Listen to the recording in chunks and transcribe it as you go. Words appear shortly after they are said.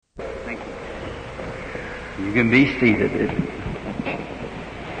You can be seated.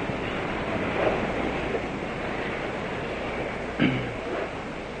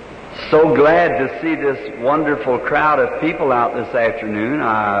 So glad to see this wonderful crowd of people out this afternoon.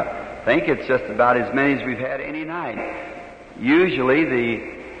 I think it's just about as many as we've had any night. Usually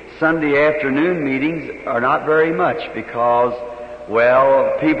the Sunday afternoon meetings are not very much because,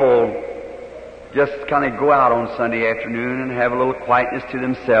 well, people just kind of go out on Sunday afternoon and have a little quietness to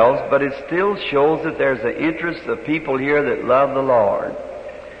themselves, but it still shows that there's an interest of people here that love the Lord.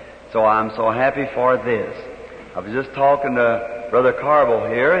 So I'm so happy for this. I was just talking to Brother Carville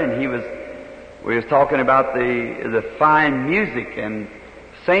here, and we was talking about the fine music and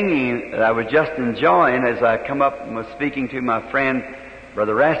singing that I was just enjoying as I come up and was speaking to my friend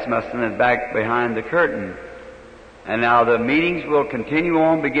Brother Rasmussen and back behind the curtain. And now the meetings will continue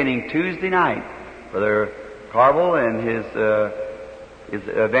on beginning Tuesday night. Brother Carville and his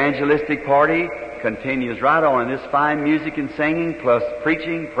evangelistic party continues right on. And this fine music and singing plus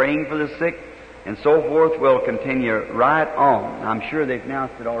preaching, praying for the sick, and so forth will continue right on. I'm sure they've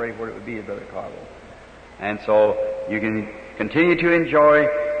announced it already where it would be, Brother Carville. And so you can continue to enjoy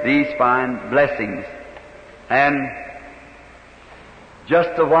these fine blessings. And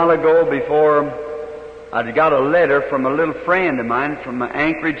just a while ago, before I got a letter from a little friend of mine from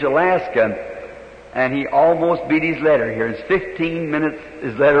Anchorage, Alaska, and he almost beat his letter here. It's 15 minutes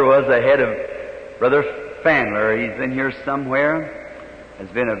his letter was ahead of Brother Fandler. He's in here somewhere. Has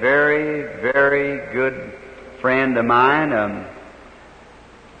been a very, very good friend of mine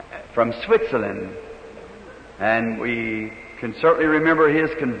from Switzerland. And we can certainly remember his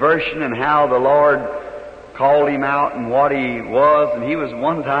conversion and how the Lord called him out and what he was. And he was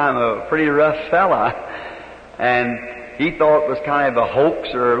one time a pretty rough fella. And he thought it was kind of a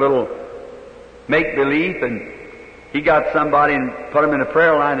hoax or a little make-believe. And he got somebody and put him in a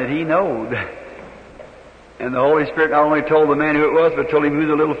prayer line that he knowed. And the Holy Spirit not only told the man who it was, but told him who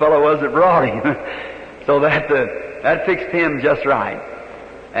the little fellow was that brought him. So that fixed him just right.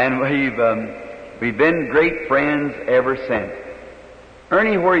 And we've been great friends ever since.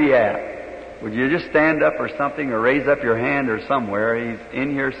 Ernie, where you at? Would you just stand up or something, or raise up your hand or somewhere? He's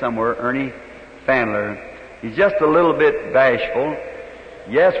in here somewhere, Ernie Fandler. He's just a little bit bashful.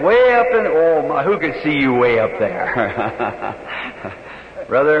 Yes, way up in, oh my, who could see you way up there?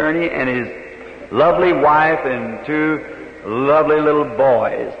 Brother Ernie and his lovely wife and two lovely little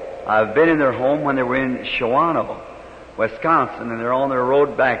boys. I've been in their home when they were in Shawano, Wisconsin, and they're on their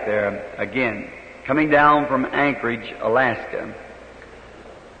road back there again, coming down from Anchorage, Alaska.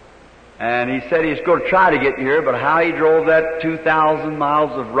 And he said he's going to try to get here, but how he drove that 2,000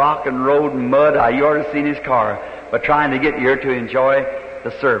 miles of rock and road and mud, you ought to have seen his car, but trying to get here to enjoy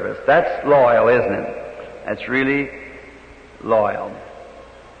the service. That's loyal, isn't it? That's really loyal.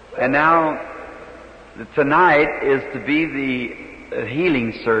 And now, tonight is to be the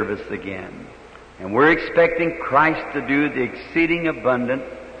healing service again. And we're expecting Christ to do the exceeding abundant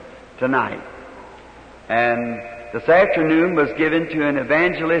tonight. And this afternoon was given to an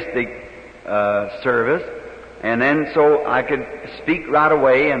evangelistic service. And then so I could speak right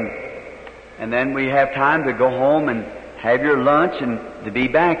away, and then we have time to go home and have your lunch and to be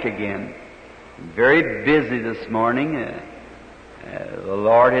back again. Very busy this morning. The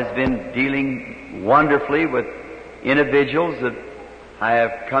Lord has been dealing wonderfully with individuals that I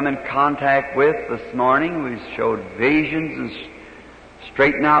have come in contact with this morning. We've showed visions and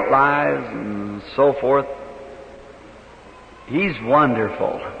straightened out lies and so forth. He's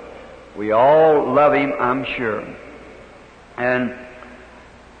wonderful. We all love Him, I'm sure. And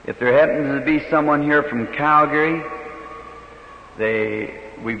if there happens to be someone here from Calgary,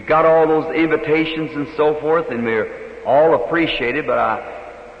 we've got all those invitations and so forth, and we're all appreciated, but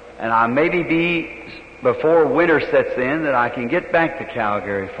I maybe be before winter sets in that I can get back to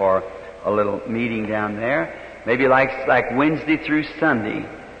Calgary for a little meeting down there. Maybe like Wednesday through Sunday.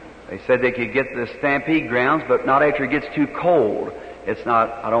 They said they could get the Stampede grounds, but not after it gets too cold. It's not,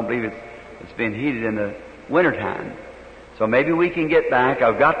 I don't believe it's been heated in the wintertime. So maybe we can get back.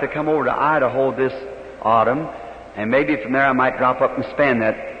 I've got to come over to Idaho this autumn, and maybe from there I might drop up and spend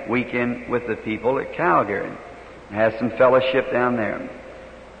that weekend with the people at Calgary and have some fellowship down there.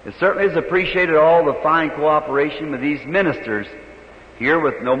 It certainly is appreciated, all the fine cooperation with these ministers here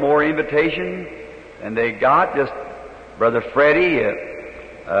with no more invitation than they got. Just Brother Freddie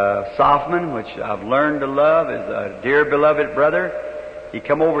Softman, which I've learned to love, is a dear beloved brother. He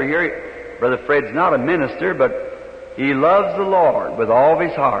come over here. Brother Fred's not a minister, but he loves the Lord with all of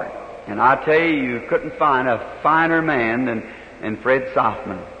his heart. And I tell you couldn't find a finer man than Fred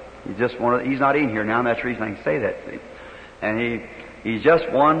Softman. He's not in here now, and that's the reason I can say that to him. And he's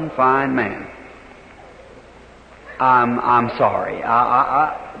just one fine man. I'm sorry.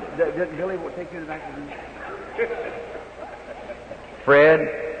 Billy will take you in the back of the room.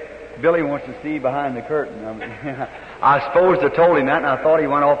 Fred, Billy wants to see behind the curtain. I suppose I told him that, and I thought he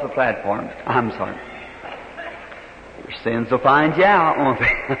went off the platform. I'm sorry. Your sins will find you out, won't they?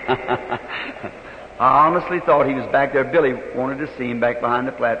 I honestly thought he was back there. Billy wanted to see him back behind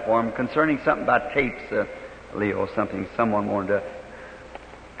the platform concerning something about tapes, Leo, something. Someone wanted a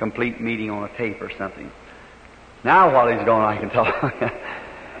complete meeting on a tape or something. Now, while he's gone, I can talk.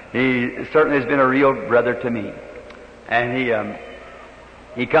 He certainly has been a real brother to me. And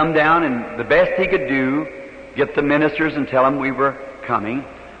he come down, and the best he could do, get the ministers and tell them we were coming.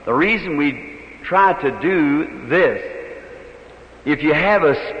 The reason we tried to do this, if you have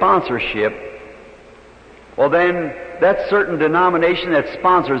a sponsorship, well then, that certain denomination that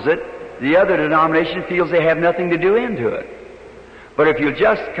sponsors it, the other denomination feels they have nothing to do into it. But if you'll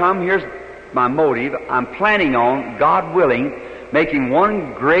just come, here's my motive. I'm planning on, God willing, making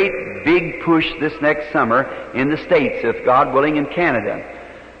one great big push this next summer in the States, if God willing, in Canada.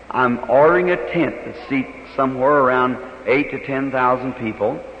 I'm ordering a tent to seat somewhere around 8,000 to 10,000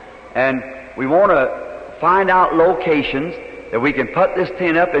 people, and we want to find out locations that we can put this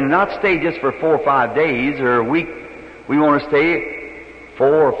tent up and not stay just for 4 or 5 days or a week. We want to stay 4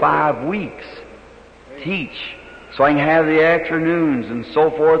 or 5 weeks, teach, so I can have the afternoons and so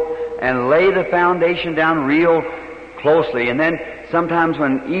forth, and lay the foundation down real closely. And then sometimes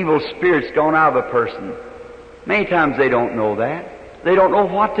when evil spirits gone out of a person, many times they don't know that. They don't know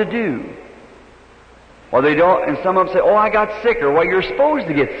what to do. Or they don't, and some of them say, oh, I got sicker. Well, you're supposed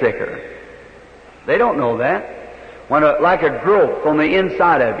to get sicker. They don't know that. When like a growth on the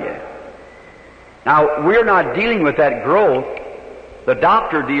inside of you. Now, we're not dealing with that growth. The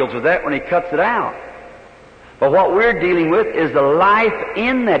doctor deals with that when he cuts it out. But what we're dealing with is the life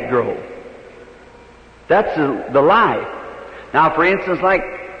in that growth. That's the life. Now, for instance, like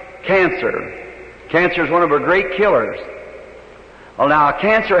cancer. Cancer is one of our great killers. Well, now,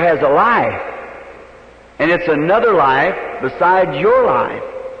 cancer has a life. And it's another life besides your life.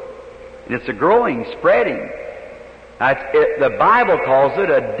 And it's a growing, spreading. The Bible calls it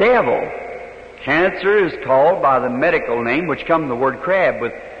a devil. Cancer is called by the medical name, which comes from the word crab,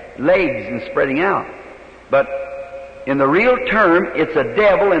 with legs and spreading out. But in the real term, it's a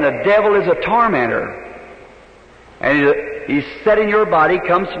devil, and a devil is a tormentor. And he's set in your body,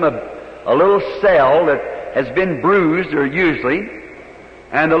 comes from a little cell that has been bruised, or usually,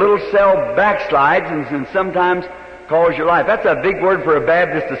 and the little cell backslides and sometimes calls your life. That's a big word for a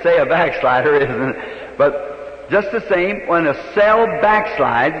Baptist to say, a backslider, isn't it? But just the same, when a cell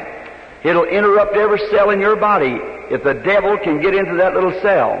backslides, it'll interrupt every cell in your body if the devil can get into that little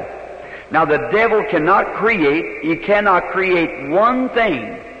cell. Now, the devil cannot create, he cannot create one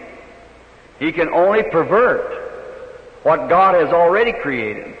thing. He can only pervert what God has already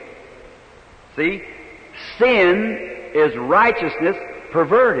created. See? Sin is righteousness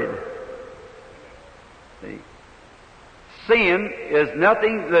perverted. See? Sin is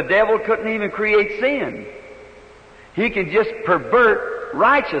nothing, the devil couldn't even create sin. He can just pervert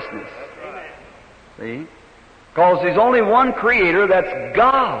righteousness. See? Because there's only one creator, that's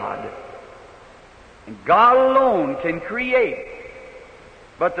God. And God alone can create.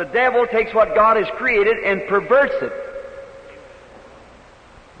 But the devil takes what God has created and perverts it.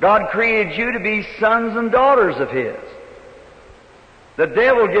 God created you to be sons and daughters of His. The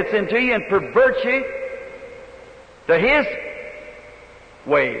devil gets into you and perverts you to his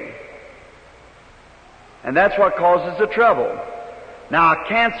way. And that's what causes the trouble. Now,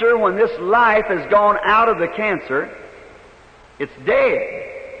 cancer, when this life has gone out of the cancer, it's dead.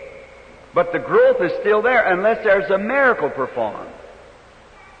 But the growth is still there unless there's a miracle performed.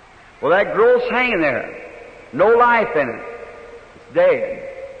 Well, that growth's hanging there. No life in it. It's dead.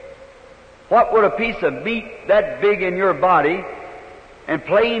 What would a piece of meat that big in your body and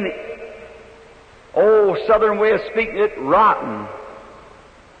plain, southern way of speaking it, rotten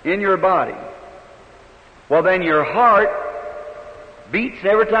in your body? Well, then your heart beats, and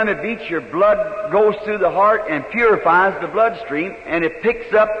every time it beats, your blood goes through the heart and purifies the bloodstream, and it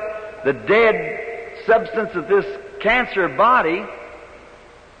picks up the dead substance of this cancer body,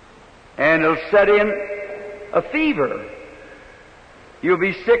 and it'll set in a fever. You'll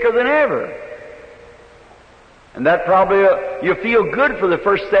be sicker than ever. And that probably, you'll feel good for the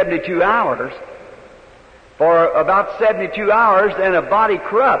first 72 hours. For about 72 hours, then a body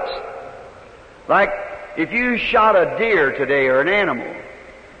corrupts. Like, if you shot a deer today, or an animal,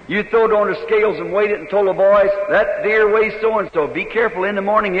 you throw it on the scales and weighed it and told the boys, that deer weighs so-and-so. Be careful, in the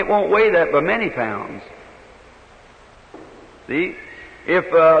morning it won't weigh that but many pounds. See?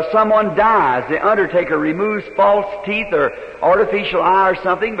 If someone dies, the undertaker removes false teeth or artificial eye or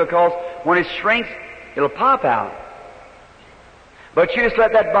something, because when it shrinks, it'll pop out. But you just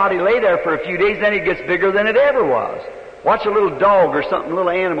let that body lay there for a few days, then it gets bigger than it ever was. Watch a little dog or something, a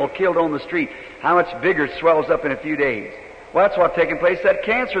little animal killed on the street, how much bigger it swells up in a few days. Well, that's what's taking place. That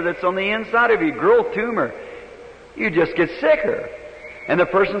cancer that's on the inside of you, growth tumor, you just get sicker. And the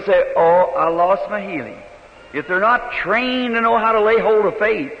person say, oh, I lost my healing. If they're not trained to know how to lay hold of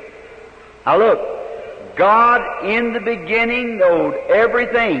faith. Now look, God in the beginning knowed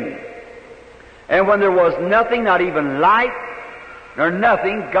everything. And when there was nothing, not even light, nor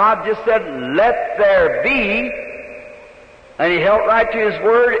nothing, God just said, let there be. And He held right to His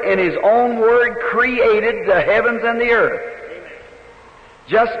Word, and His own Word created the heavens and the earth.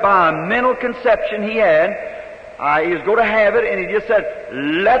 Just by a mental conception He had, He was going to have it, and He just said,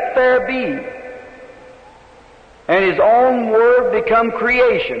 let there be. And His own Word become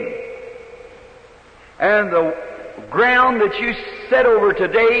creation. And the ground that you sit over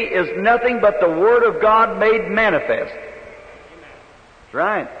today is nothing but the Word of God made manifest. That's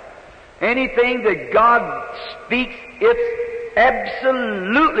right. Anything that God speaks, it's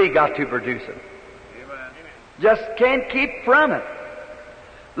absolutely got to produce it. Just can't keep from it.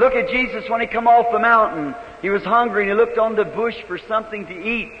 Look at Jesus when He come off the mountain. He was hungry and He looked on the bush for something to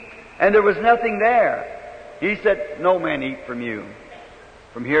eat, and there was nothing there. He said, no man eat from you,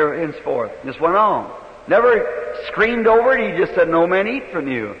 from here henceforth. Just went on. Never screamed over it. He just said, no man eat from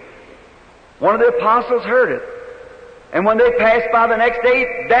you. One of the apostles heard it. And when they passed by the next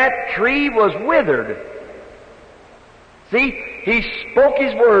day, that tree was withered. See, He spoke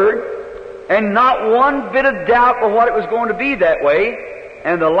His Word, and not one bit of doubt of what it was going to be that way,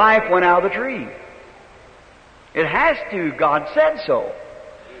 and the life went out of the tree. It has to. God said so.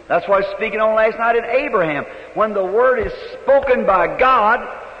 That's what I was speaking on last night in Abraham. When the Word is spoken by God,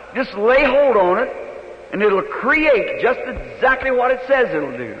 just lay hold on it, and it'll create just exactly what it says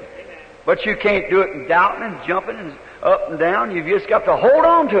it'll do. But you can't do it doubting and jumping and up and down. You've just got to hold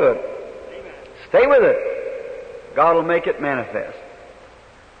on to it. Stay with it. God will make it manifest.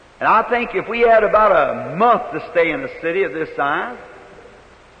 And I think if we had about a month to stay in a city of this size,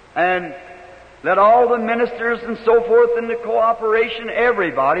 and let all the ministers and so forth in the cooperation,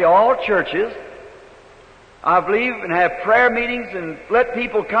 everybody, all churches, I believe, and have prayer meetings and let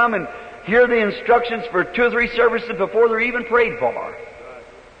people come and hear the instructions for 2 or 3 services before they're even prayed for.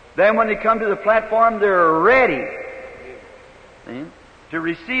 Then when they come to the platform, they're ready to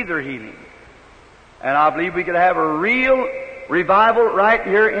receive their healing. And I believe we could have a real revival right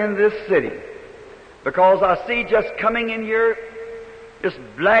here in this city. Because I see just coming in here, just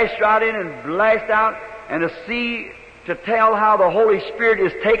blast right in and blast out, and to see, to tell how the Holy Spirit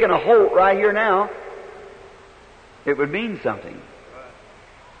is taking a hold right here now, it would mean something.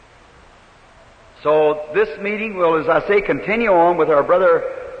 So this meeting will, as I say, continue on with our brother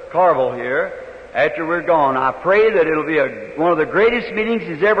Carville here after we're gone. I pray that it'll be one of the greatest meetings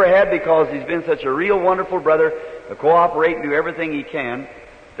he's ever had, because he's been such a real wonderful brother to cooperate and do everything he can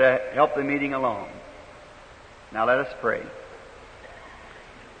to help the meeting along. Now let us pray.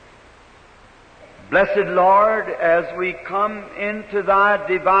 Blessed Lord, as we come into Thy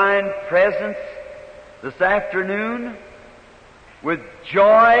divine presence this afternoon with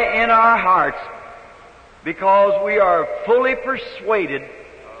joy in our hearts, because we are fully persuaded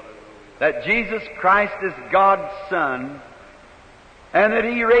that Jesus Christ is God's Son, and that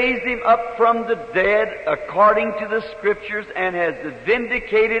He raised Him up from the dead according to the Scriptures, and has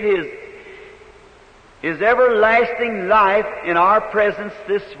vindicated His everlasting life in our presence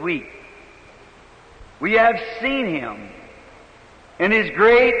this week. We have seen Him in His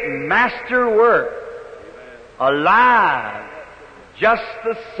great master work, alive, just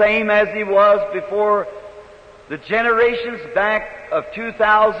the same as He was before the generations back of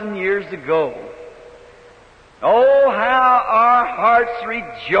 2,000 years ago. Oh, how our hearts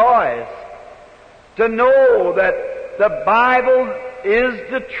rejoice to know that the Bible is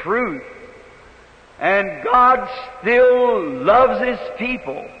the truth, and God still loves His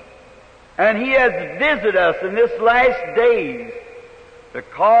people. And He has visited us in this last days to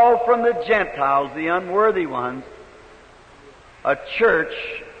call from the Gentiles, the unworthy ones, a church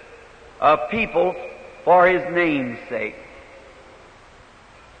of people for His name's sake.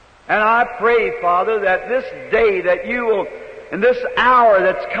 And I pray, Father, that this day that You will, in this hour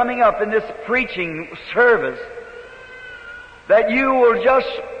that's coming up in this preaching service, that You will just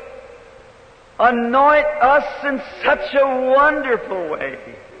anoint us in such a wonderful way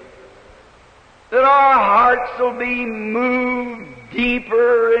that our hearts will be moved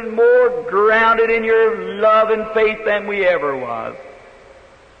deeper and more grounded in Your love and faith than we ever was.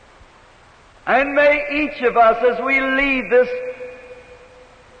 And may each of us, as we leave this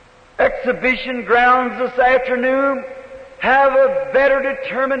exhibition grounds this afternoon, have a better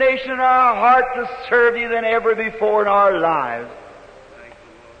determination in our heart to serve You than ever before in our lives.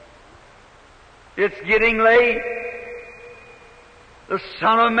 It's getting late. The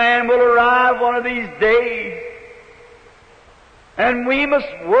Son of Man will arrive one of these days. And we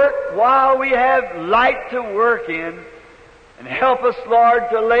must work while we have light to work in. And help us, Lord,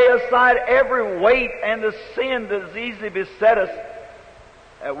 to lay aside every weight and the sin that has easily beset us,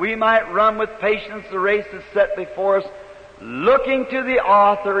 that we might run with patience the race that's set before us, looking to the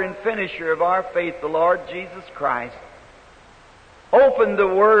author and finisher of our faith, the Lord Jesus Christ. Open the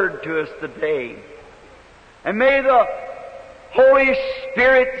Word to us today. And may the Holy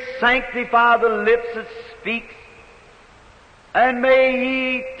Spirit sanctify the lips that speaks. And may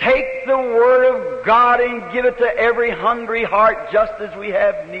He take the Word of God and give it to every hungry heart just as we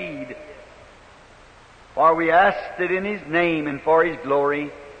have need. For we ask it in His name and for His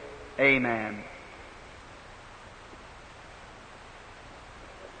glory. Amen.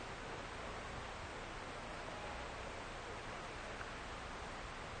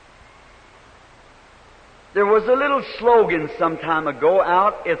 There was a little slogan some time ago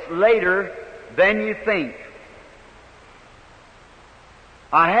out, "It's later than you think."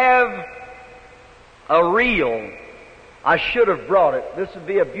 I have a reel. I should have brought it. This would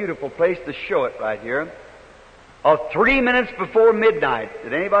be a beautiful place to show it right here. Of 3 minutes before midnight.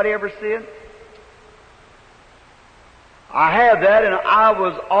 Did anybody ever see it? I have that, and I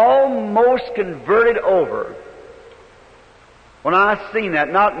was almost converted over when I seen that.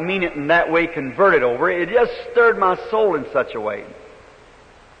 Not mean it in that way, converted over. It just stirred my soul in such a way.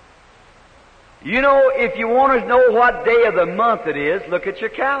 You know, if you want to know what day of the month it is, look at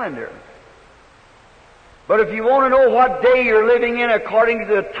your calendar. But if you want to know what day you're living in according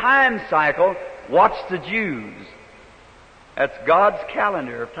to the time cycle, watch the Jews. That's God's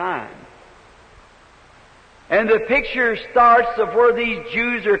calendar of time. And the picture starts of where these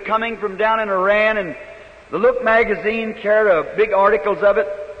Jews are coming from down in Iran, and the Look magazine carried big articles of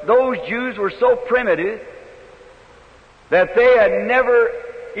it. Those Jews were so primitive that they had never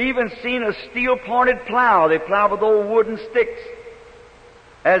even seen a steel-pointed plow. They plowed with old wooden sticks,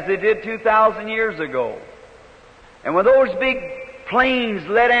 as they did 2,000 years ago. And when those big planes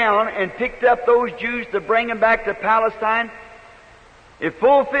let down and picked up those Jews to bring them back to Palestine, it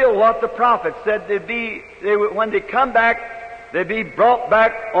fulfilled what the prophet said when they come back, they'd be brought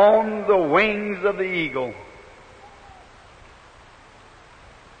back on the wings of the eagle.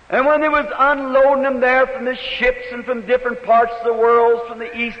 And when they was unloading them there from the ships and from different parts of the world, from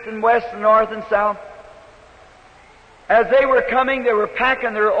the east and west and north and south, as they were coming, they were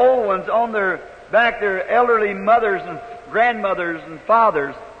packing their old ones on their back, their elderly mothers and grandmothers and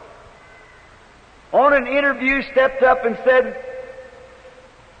fathers. On an interview, stepped up and said,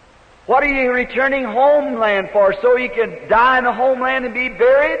 "What are you returning homeland for? So you can die in the homeland and be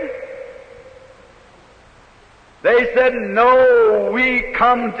buried?" They said, "No, we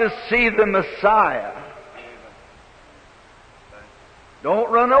come to see the Messiah."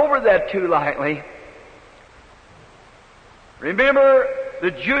 Don't run over that too lightly. Remember, the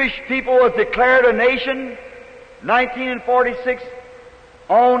Jewish people was declared a nation, 1946,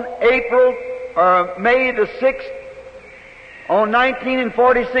 on May the 6th. On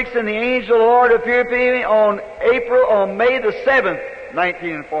 1946, and the angel of the Lord appeared to me on May the 7th,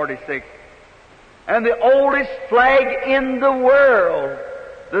 1946. And the oldest flag in the world,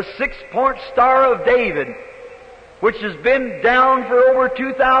 the 6-point Star of David, which has been down for over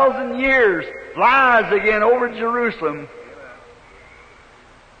 2,000 years, flies again over Jerusalem.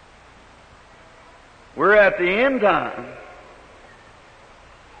 We're at the end time.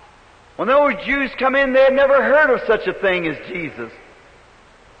 When those Jews come in, they had never heard of such a thing as Jesus.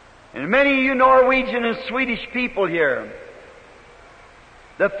 And many of you Norwegian and Swedish people here,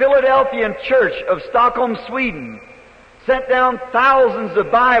 the Philadelphian Church of Stockholm, Sweden, sent down thousands of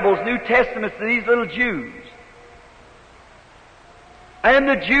Bibles, New Testaments, to these little Jews. And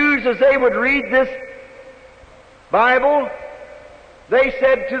the Jews, as they would read this Bible, they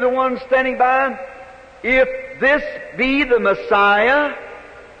said to the one standing by, "If this be the Messiah,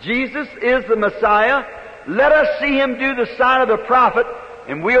 Jesus is the Messiah, let us see Him do the sign of the prophet,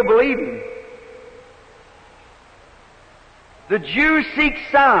 and we'll believe Him." The Jews seek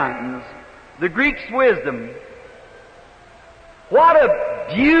signs, the Greeks wisdom. What a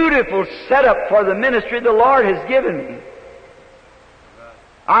beautiful setup for the ministry the Lord has given me.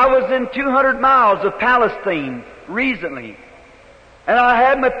 I was in 200 miles of Palestine recently, and I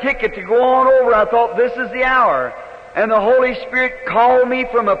had my ticket to go on over. I thought, this is the hour. and the Holy Spirit called me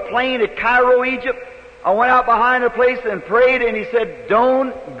from a plane at Cairo, Egypt. I went out behind a place and prayed, and He said,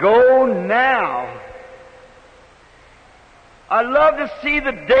 "Don't go now." I love to see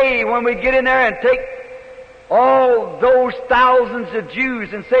the day when we get in there and take all those thousands of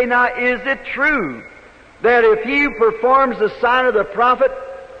Jews and say, "Now, is it true that if He performs the sign of the prophet,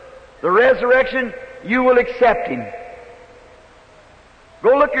 the resurrection, you will accept Him?"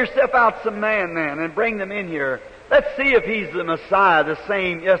 Go look yourself out some man then and bring them in here. Let's see if He's the Messiah, the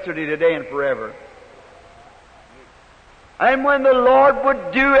same yesterday, today, and forever. And when the Lord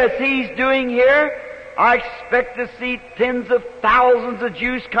would do as He's doing here, I expect to see tens of thousands of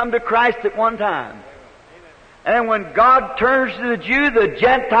Jews come to Christ at one time. And when God turns to the Jew, the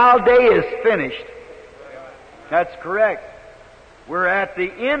Gentile day is finished. That's correct. We're at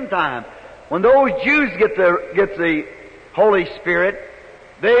the end time. When those Jews get the Holy Spirit,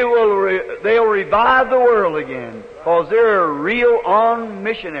 they'll revive the world again, because they're real on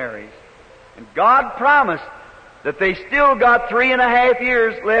missionaries. And God promised that they still got 3.5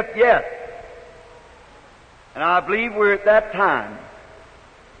 years left yet. And I believe we're at that time.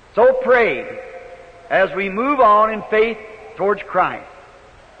 So pray as we move on in faith towards Christ.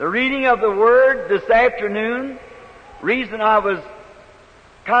 The reading of the Word this afternoon, reason I was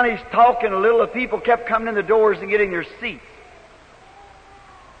kind of talking a little, the people kept coming in the doors and getting their seats.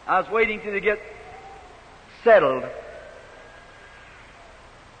 I was waiting till they get settled.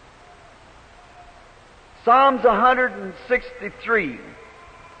 Psalms 163.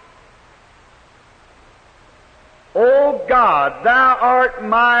 O God, Thou art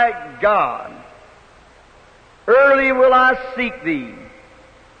my God. Early will I seek Thee.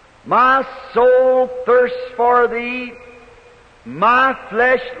 My soul thirsts for Thee. My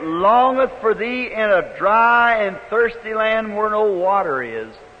flesh longeth for Thee in a dry and thirsty land where no water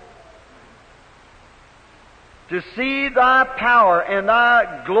is, to see Thy power and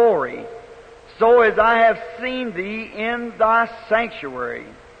Thy glory, so as I have seen Thee in Thy sanctuary.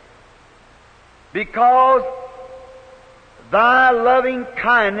 Because Thy loving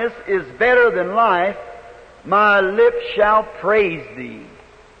kindness is better than life, my lips shall praise Thee.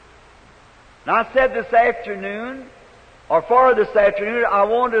 Now I said this afternoon, or for this afternoon, I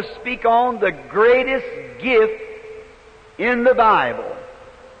want to speak on the greatest gift in the Bible.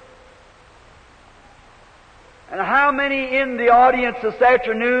 And how many in the audience this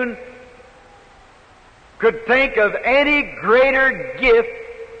afternoon could think of any greater gift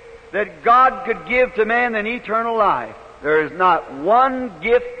that God could give to man than eternal life? There is not one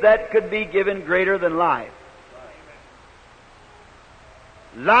gift that could be given greater than life.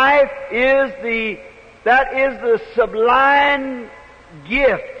 Life is the sublime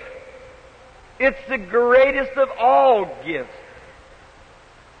gift. It's the greatest of all gifts.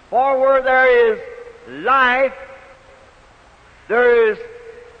 For where there is life, there is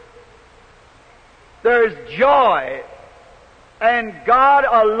joy, and God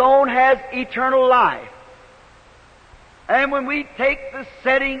alone has eternal life. And when we take the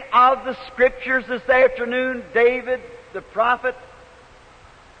setting of the Scriptures this afternoon, David, the prophet,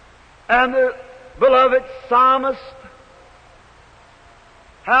 and the beloved psalmist,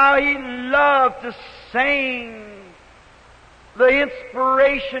 how he loved to sing, the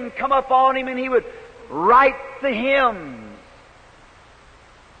inspiration come upon him and he would write the hymns.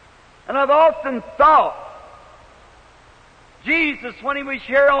 And I've often thought, Jesus, when He was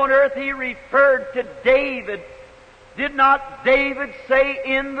here on earth, He referred to David. Did not David say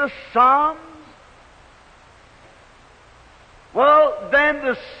in the Psalms? Well, then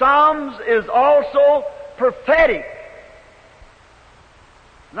the Psalms is also prophetic.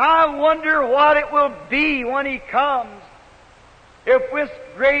 Now I wonder what it will be when He comes. If this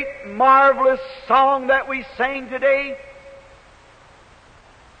great, marvelous song that we sang today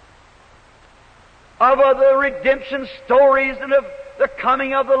of the redemption stories and of the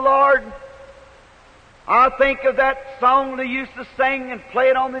coming of the Lord, I think of that song they used to sing and play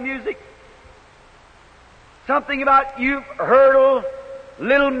it on the music. Something about you've heard of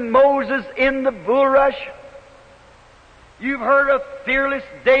little Moses in the bulrush. You've heard of fearless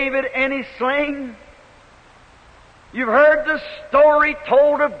David and his sling. You've heard the story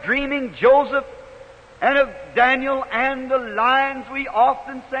told of dreaming Joseph and of Daniel and the lions we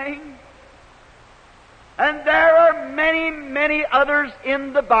often sing. And there are many, many others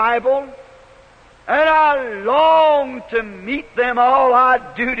in the Bible, and I long to meet them all, I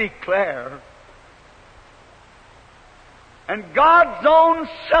do declare. And God's own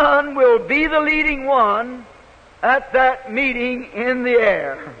Son will be the leading one at that meeting in the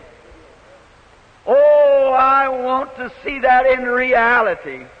air. Oh, I want to see that in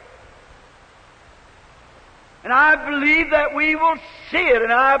reality. And I believe that we will see it,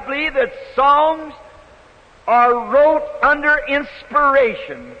 and I believe that songs are wrote under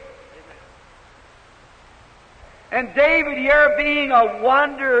inspiration. And David here being a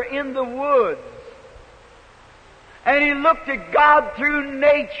wanderer in the woods, and he looked at God through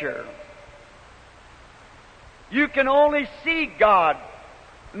nature. You can only see God.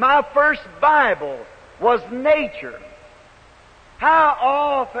 My first Bible was nature. How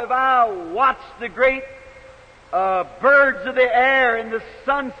oft have I watched the great birds of the air and the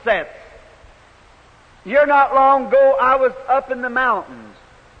sunsets. Here not long ago I was up in the mountains.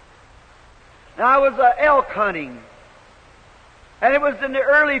 And I was elk hunting. And it was in the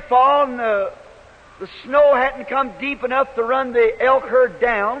early fall, and the snow hadn't come deep enough to run the elk herd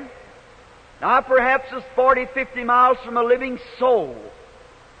down. Now perhaps was 40, 50 miles from a living soul.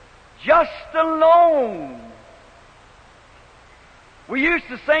 Just alone. We used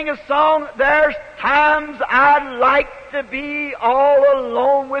to sing a song, there's times I'd like to be all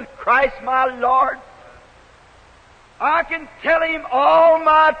alone with Christ my Lord. I can tell Him all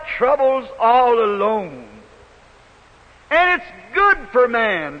my troubles all alone. And it's good for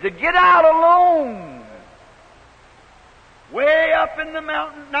man to get out alone. Way up in the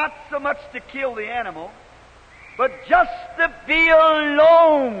mountain, not so much to kill the animal, but just to be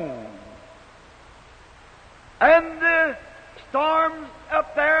alone. And the storms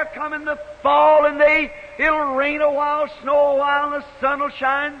up there come in the fall, and it'll rain a while, snow a while, and the sun will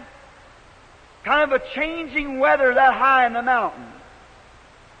shine. Kind of a changing weather that high in the mountain.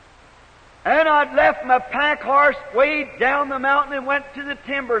 And I'd left my pack horse way down the mountain and went to the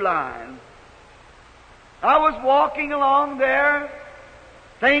timberline. I was walking along there,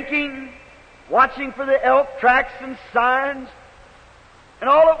 thinking, watching for the elk tracks and signs, and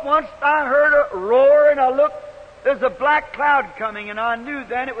all at once I heard a roar, and I looked. There's a black cloud coming, and I knew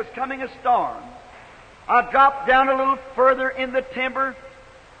then it was coming a storm. I dropped down a little further in the timber,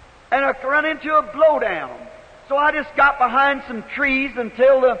 and I run into a blowdown. So I just got behind some trees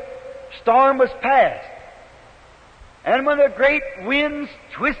until the storm was past. And when the great winds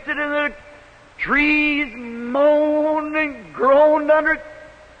twisted and the trees moaned and groaned under it,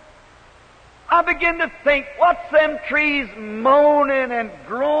 I began to think, what's them trees moaning and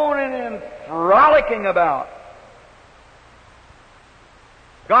groaning and frolicking about?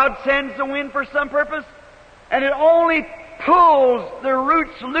 God sends the wind for some purpose, and it only pulls the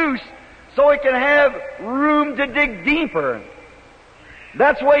roots loose so it can have room to dig deeper.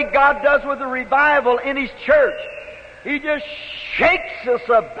 That's the way God does with the revival in His church. He just shakes us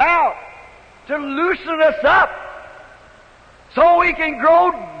about to loosen us up so we can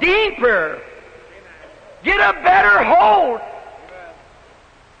grow deeper, get a better hold.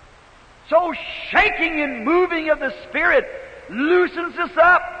 So shaking and moving of the Spirit loosens us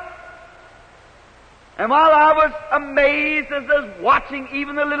up. And while I was amazed as I was watching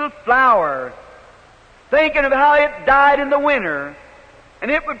even the little flower, thinking of how it died in the winter, and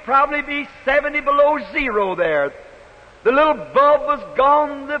it would probably be 70 below zero there. The little bulb was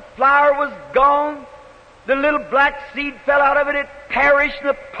gone, the flower was gone, the little black seed fell out of it, it perished,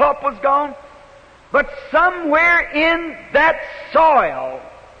 the pulp was gone. But somewhere in that soil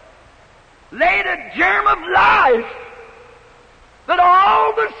laid a germ of life that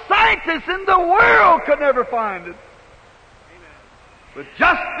all the scientists in the world could never find it. But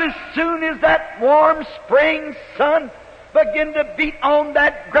just as soon as that warm spring sun began to beat on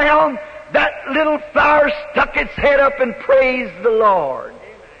that ground, that little flower stuck its head up and praised the Lord.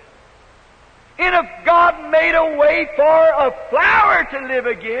 And if God made a way for a flower to live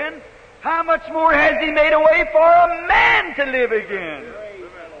again, how much more has He made a way for a man to live again?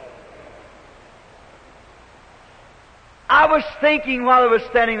 I was thinking while I was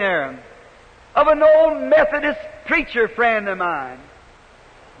standing there of an old Methodist preacher friend of mine.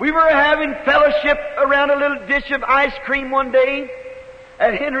 We were having fellowship around a little dish of ice cream one day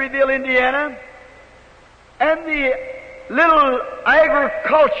at Henryville, Indiana, and the little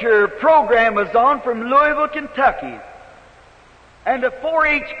agriculture program was on from Louisville, Kentucky. And the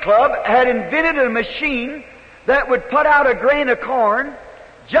 4-H club had invented a machine that would put out a grain of corn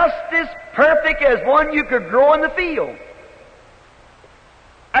just as perfect as one you could grow in the field.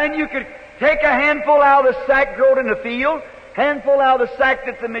 And you could take a handful out of the sack grown in the field, handful out of the sack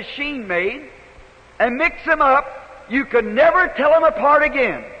that the machine made, and mix them up. You could never tell them apart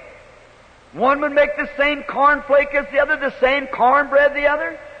again. One would make the same cornflake as the other, the same cornbread the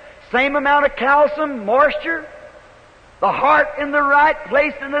other, same amount of calcium, moisture, the heart in the right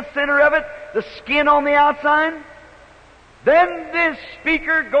place in the center of it, the skin on the outside. Then this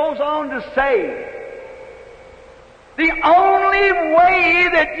speaker goes on to say The only way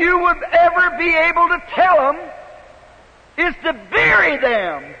that you would ever be able to tell them is to bury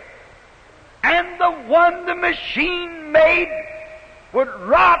them. And the one the machine made would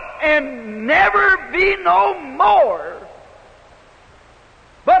rot and never be no more.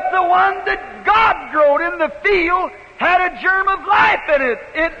 But the one that God growed in the field had a germ of life in it.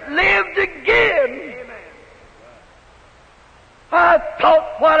 It lived again. I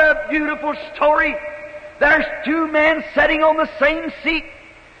thought, what a beautiful story. There's two men sitting on the same seat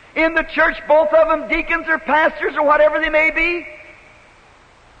in the church, both of them deacons or pastors or whatever they may be,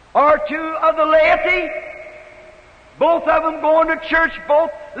 or two of the laity. Both of them going to church,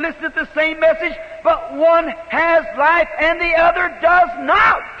 both listen to the same message, but one has life and the other does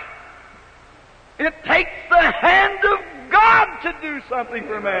not. It takes the hand of God to do something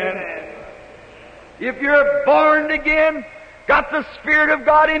for man. If you're born again, got the Spirit of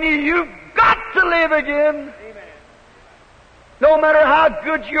God in you, you've got to live again. No matter how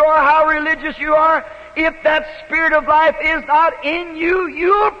good you are, how religious you are, if that Spirit of life is not in you,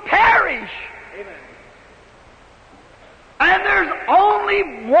 you'll perish. Amen. And there's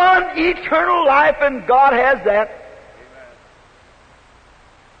only one eternal life, and God has that. Amen.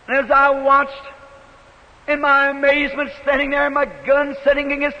 And as I watched, in my amazement, standing there, my gun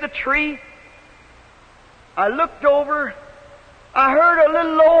sitting against the tree, I looked over, I heard a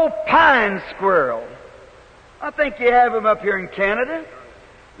little old pine squirrel. I think you have him up here in Canada.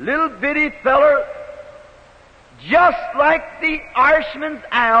 Little bitty feller, just like the Irishman's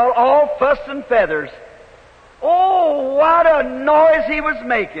owl, all fuss and feathers. Oh, what a noise he was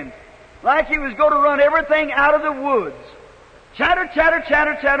making. Like he was going to run everything out of the woods. Chatter, chatter,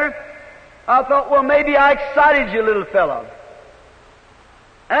 chatter, chatter. I thought, well, maybe I excited you, little fellow.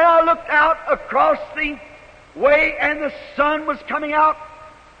 And I looked out across the way, and the sun was coming out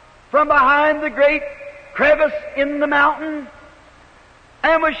from behind the great crevice in the mountain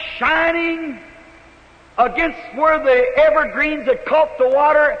and was shining against where the evergreens had caught the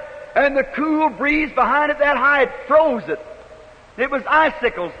water, and the cool breeze behind it that high had froze it. It was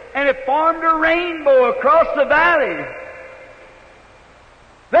icicles, and it formed a rainbow across the valley.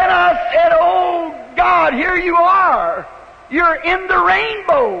 Then I said, oh God, here you are. You're in the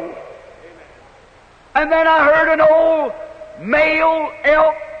rainbow. And then I heard an old male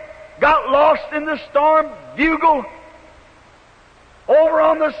elk got lost in the storm bugle over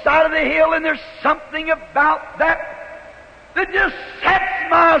on the side of the hill, and there's something about that just sets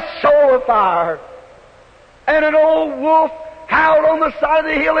my soul afire. And an old wolf howled on the side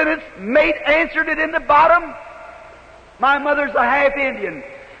of the hill, and its mate answered it in the bottom. My mother's a half Indian,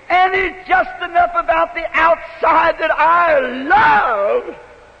 and it's just enough about the outside that I love.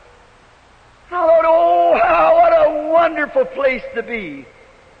 I thought, oh, what a wonderful place to be.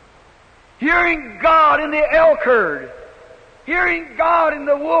 Hearing God in the elk herd, hearing God in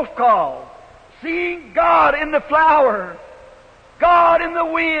the wolf call, seeing God in the flower, God in the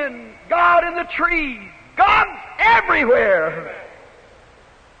wind, God in the trees, God's everywhere.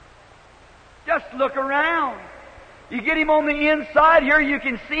 Just look around. You get Him on the inside here, you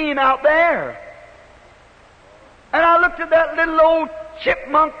can see Him out there. And I looked at that little old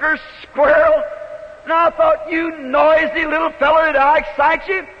chipmunk or squirrel, and I thought, you noisy little fellow, did I excite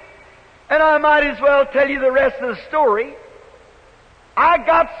you? And I might as well tell you the rest of the story. I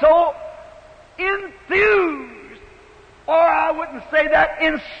got so enthused, or I wouldn't say that,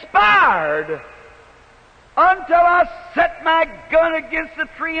 inspired, until I set my gun against the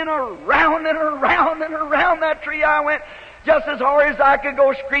tree, and around and around and around that tree I went, just as hard as I could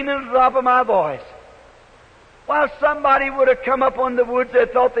go, screaming at the top of my voice. Well, somebody would have come up on the woods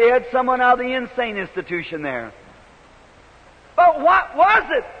that thought they had someone out of the insane institution there. But what was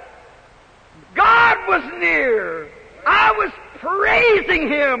it? God was near. I was praising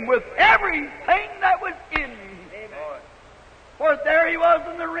Him with everything that was in me. Amen. For there He was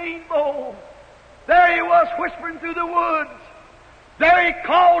in the rainbow. There He was whispering through the woods. There He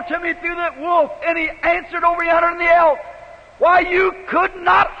called to me through that wolf, and He answered over yonder in the elk. Why, you could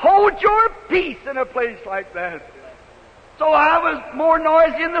not hold your peace in a place like that. So I was more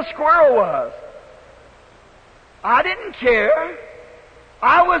noisy than the squirrel was. I didn't care.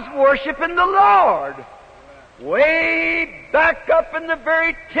 I was worshiping the Lord. Way back up in the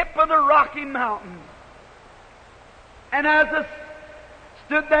very tip of the Rocky Mountains. And as I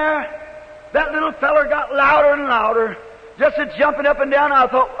stood there, that little feller got louder and louder, just a jumping up and down. I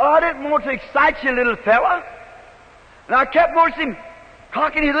thought, oh, I didn't want to excite you, little fella. And I kept noticing him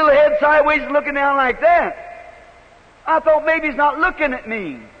cocking his little head sideways and looking down like that. I thought maybe he's not looking at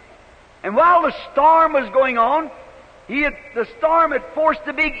me. And while the storm was going on, the storm had forced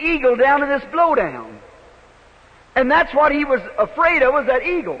the big eagle down to this blowdown. And that's what he was afraid of, was that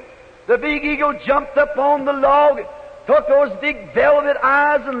eagle. The big eagle jumped up on the log, took those big velvet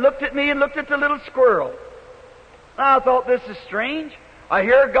eyes and looked at me and looked at the little squirrel. I thought, this is strange. I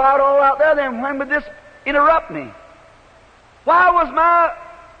hear God all out there, then when would this interrupt me? Why was my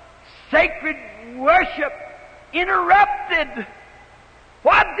sacred worship interrupted?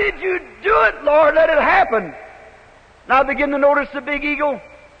 Why did you do it, Lord? Let it happen. Now I begin to notice the big eagle.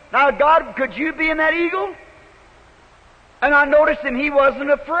 Now, God, could you be in that eagle? And I noticed him, he wasn't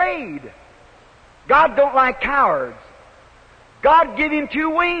afraid. God don't like cowards. God gave him 2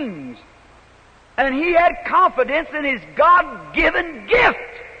 wings. And he had confidence in his God-given gift.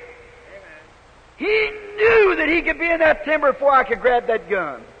 He knew that he could be in that timber before I could grab that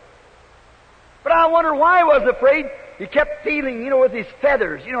gun. But I wonder why he wasn't afraid. He kept feeling, with his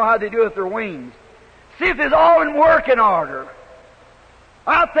feathers. You know how they do with their wings. See if it's all in working order.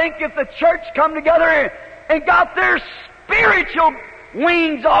 I think if the church come together and got their spiritual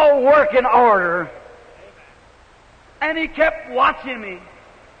wings all working order. And he kept watching me.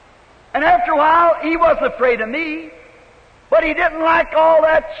 And after a while, he wasn't afraid of me. But he didn't like all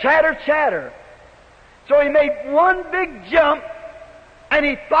that chatter. So he made one big jump, and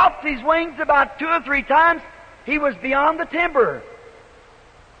he flopped his wings about 2 or 3 times. He was beyond the timber.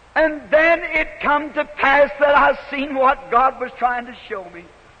 And then it come to pass that I seen what God was trying to show me.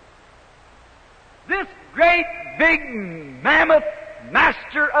 This great big mammoth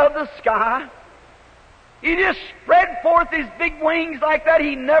master of the sky, he just spread forth his big wings like that.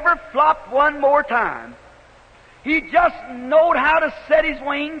 He never flopped one more time. He just knowed how to set his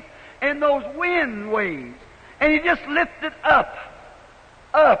wings in those wind waves. And he just lifted up,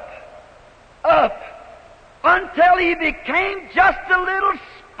 until he became just a little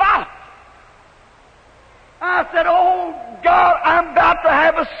spot. I said, oh God, I'm about to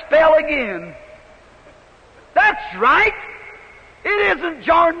have a spell again. That's right. It isn't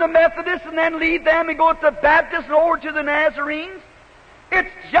join the Methodists and then leave them and go to the Baptists and over to the Nazarenes. It's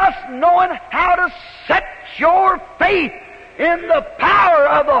just knowing how to set your faith in the power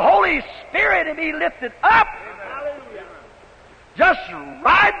of the Holy Spirit and be lifted up. Hallelujah. Just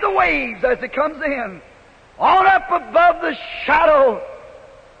ride the waves as it comes in. On up above the shadow.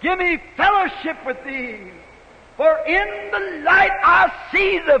 Give me fellowship with Thee. For in the light I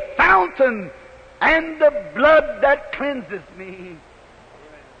see the fountain and the blood that cleanses me.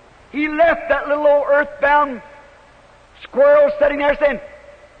 He left that little old earthbound squirrel sitting there saying,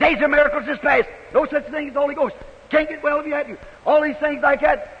 days of miracles is past. No such thing as the Holy Ghost. Can't get well if you had to. All these things like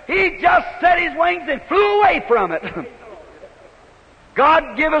that. He just set his wings and flew away from it.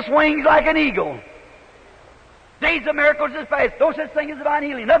 God give us wings like an eagle. Days of miracles is past. No such thing as divine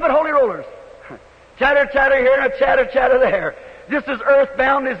healing. Nothing but holy rollers. Chatter here and a chatter there. Just as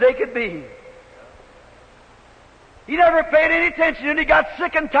earthbound as they could be. He never paid any attention and he got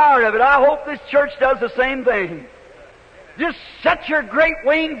sick and tired of it. I hope this church does the same thing. Just set your great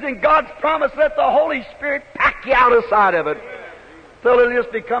wings in God's promise. Let the Holy Spirit pack you out of sight of it. Till it'll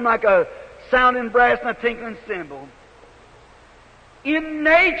just become like a sounding brass and a tinkling cymbal. In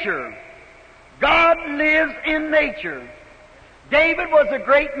nature, God lives in nature. David was a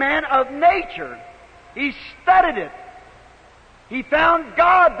great man of nature. He studied it. He found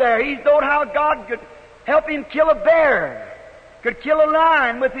God there. He known how God could help him kill a bear, could kill a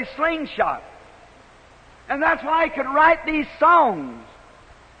lion with his slingshot. And that's why he could write these songs.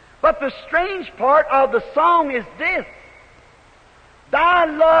 But the strange part of the song is this. Thy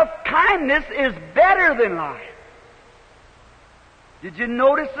love kindness is better than life. Did you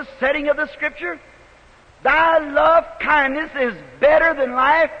notice the setting of the Scripture? Thy love kindness is better than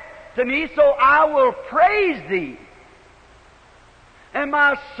life to me, so I will praise Thee. And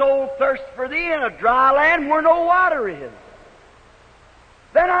my soul thirsts for Thee in a dry land where no water is.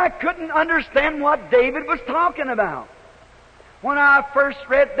 Then I couldn't understand what David was talking about. When I first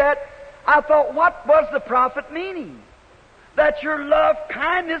read that, I thought, what was the prophet meaning? That your love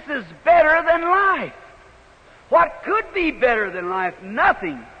kindness is better than life. What could be better than life?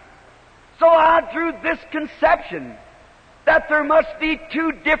 Nothing. So I drew this conception that there must be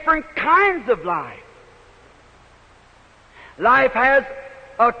 2 different kinds of life. Life has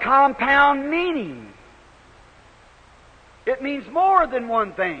a compound meaning. It means more than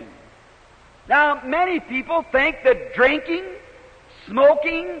one thing. Now, many people think that drinking,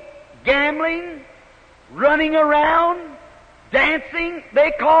 smoking, gambling, running around, dancing,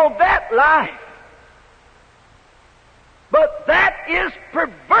 they call that life. But that is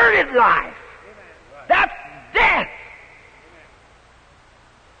perverted life. That's death.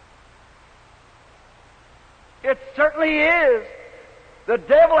 It certainly is. The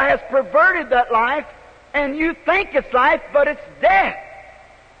devil has perverted that life And you think it's life, but it's death.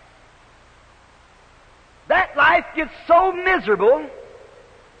 That life gets so miserable,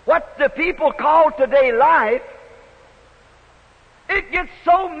 what the people call today life, it gets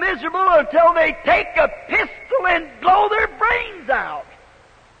so miserable until they take a pistol and blow their brains out.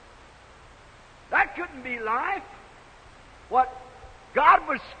 That couldn't be life. What God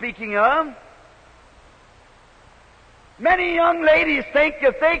was speaking of. Many young ladies think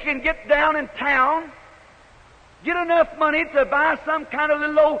if they can get down in town, get enough money to buy some kind of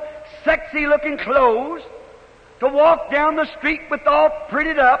little old sexy-looking clothes, to walk down the street with all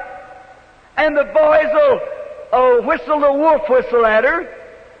prettied up, and the boys will whistle the wolf whistle at her,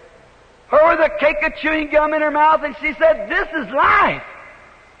 with a cake of chewing gum in her mouth, and she said, "This is life."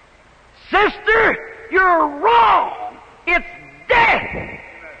 Sister, you're wrong. It's death. Amen.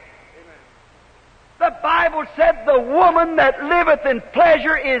 The Bible said the woman that liveth in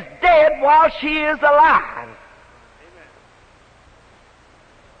pleasure is dead while she is alive. Amen.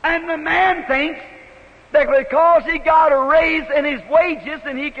 And the man thinks that because he got a raise in his wages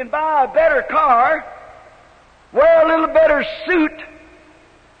and he can buy a better car, wear a little better suit,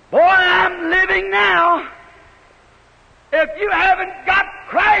 boy, I'm living now. If you haven't got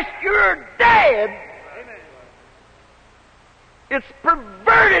Christ, you're dead. Amen. It's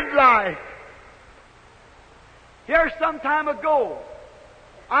perverted life. Here some time ago,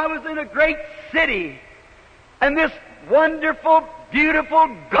 I was in a great city, and this wonderful,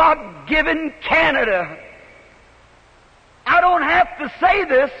 beautiful, God-given Canada. I don't have to say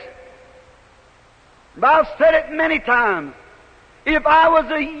this, but I've said it many times. If I was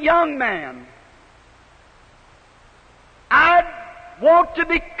a young man, I'd want to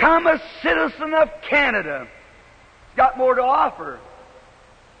become a citizen of Canada. It's got more to offer.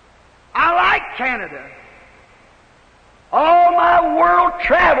 I like Canada. All my world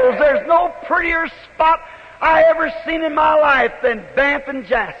travels, there's no prettier spot I ever seen in my life than Banff and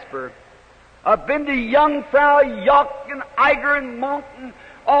Jasper. I've been to Jungfrau, Joch and Eiger and Mont and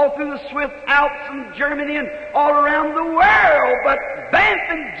all through the Swiss Alps and Germany and all around the world, but Banff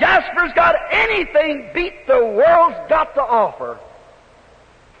and Jasper's got anything beat the world's got to offer.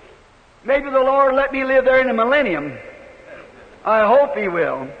 Maybe the Lord will let me live there in the millennium. I hope He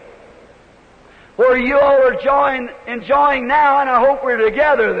will. Where you all are enjoying now, and I hope we're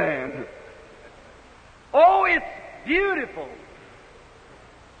together then. Oh, it's beautiful.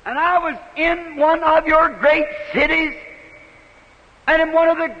 And I was in one of your great cities, and in one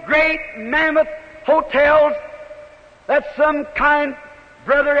of the great mammoth hotels that some kind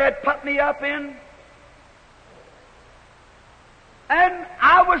brother had put me up in. And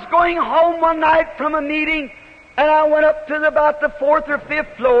I was going home one night from a meeting, and I went up to about the 4th or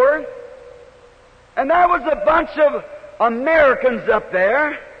 5th floor, and there was a bunch of Americans up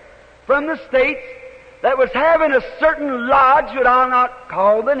there from the States that was having a certain lodge that I'll not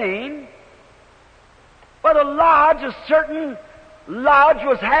call the name, but a certain lodge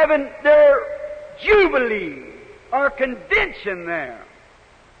was having their jubilee or convention there.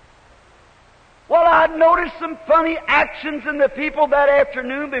 Well, I'd noticed some funny actions in the people that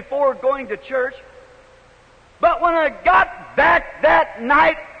afternoon before going to church, but when I got back that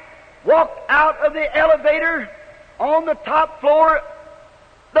night, walked out of the elevator on the top floor,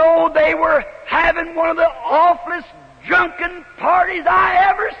 though they were having one of the awfulest drunken parties I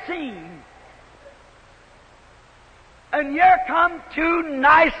ever seen. And here come two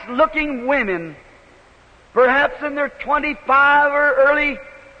nice-looking women, perhaps in their 25 or early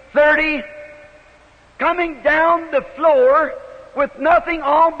 30, coming down the floor with nothing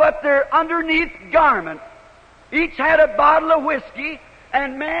on but their underneath garment. Each had a bottle of whiskey,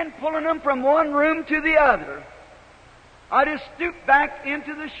 and man pulling them from one room to the other. I just stooped back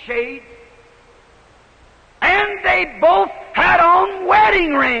into the shade, and they both had on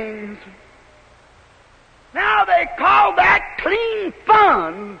wedding rings. Now they call that clean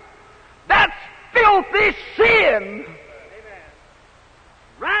fun. That's filthy sin. Amen.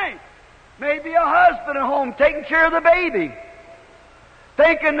 Right. Maybe a husband at home taking care of the baby,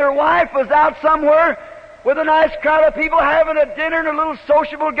 thinking their wife was out somewhere with a nice crowd of people having a dinner and a little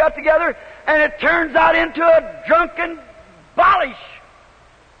sociable get-together, and it turns out into a drunken bolish.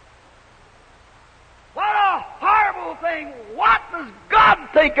 What a horrible thing. What does God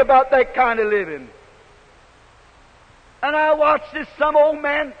think about that kind of living? And I watched this some old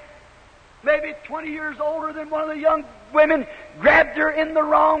man, maybe 20 years older than one of the young women, grabbed her in the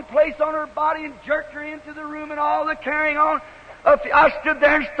wrong place on her body and jerked her into the room and all the carrying on. I stood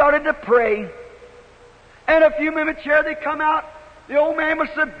there and started to pray. And a few minutes later they come out. The old man was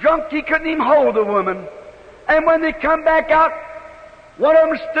so drunk he couldn't even hold the woman. And when they come back out, one of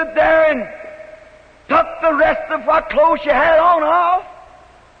them stood there and took the rest of what clothes she had on off,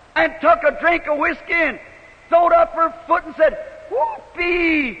 and took a drink of whiskey and throwed up her foot and said,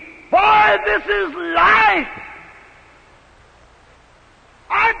 "Whoopee! Boy, this is life!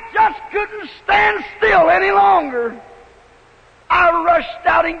 I just couldn't stand still any longer." I rushed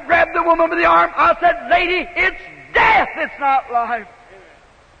out and grabbed the woman by the arm. I said, "Lady, it's death, it's not life."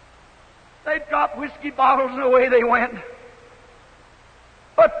 They dropped whiskey bottles and away they went.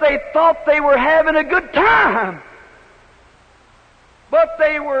 But they thought they were having a good time. But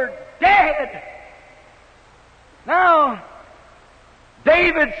they were dead. Now,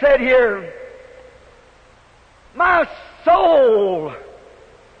 David said here, "My soul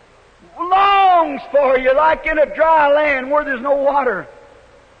longs for you like in a dry land where there's no water."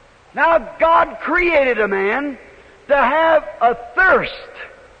 Now, God created a man to have a thirst.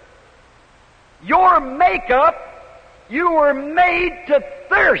 Your makeup, you were made to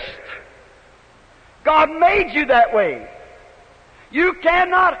thirst. God made you that way. You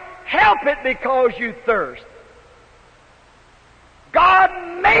cannot help it because you thirst. God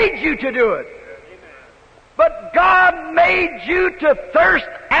made you to do it. But God made you to thirst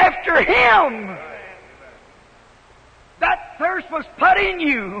after Him. That thirst was put in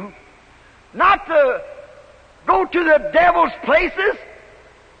you, not to go to the devil's places,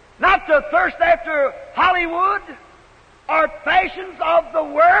 not to thirst after Hollywood or fashions of the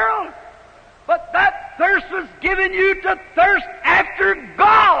world, but that thirst was given you to thirst after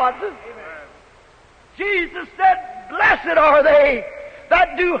God. Amen. Jesus said, "Blessed are they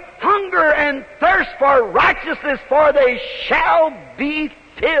that do hunger and thirst for righteousness, for they shall be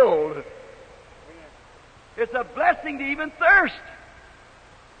filled." It's a blessing to even thirst.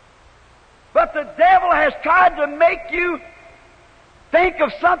 But the devil has tried to make you think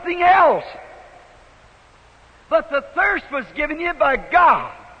of something else. But the thirst was given you by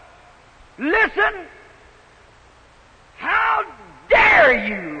God. Listen, how dare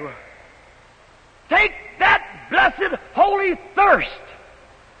you take that blessed holy thirst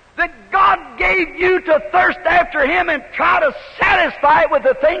that God gave you to thirst after Him and try to satisfy it with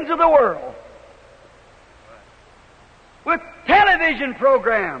the things of the world, with television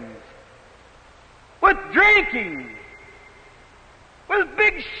programs, with drinking, with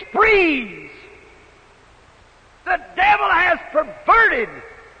big sprees. The devil has perverted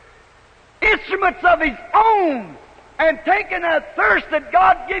instruments of his own and taken that thirst that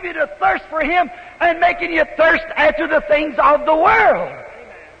God gave you to thirst for Him and making you thirst after the things of the world.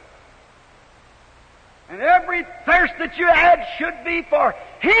 And every thirst that you had should be for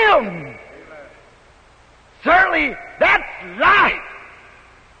Him. Certainly, that's life.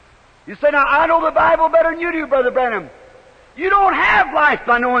 You say, "Now, I know the Bible better than you do, Brother Branham." You don't have life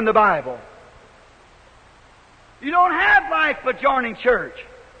by knowing the Bible. You don't have life by joining church.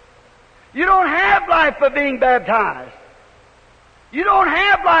 You don't have life by being baptized. You don't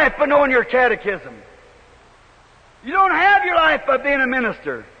have life by knowing your catechism. You don't have your life by being a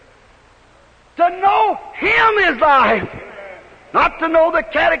minister. To know Him is life. Not to know the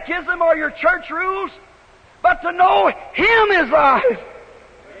catechism or your church rules, but to know Him is life.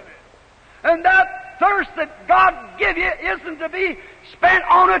 And that thirst that God give you isn't to be spent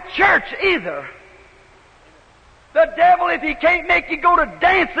on a church either. The devil, if he can't make you go to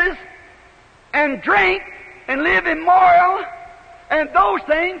dances and drink and live immoral and those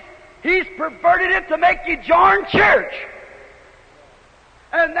things, he's perverted it to make you join church.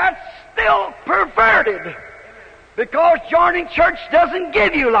 And that's still perverted, because joining church doesn't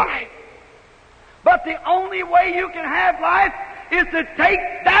give you life. But the only way you can have life is to take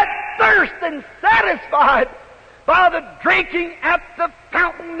that thirst and satisfy it by the drinking at the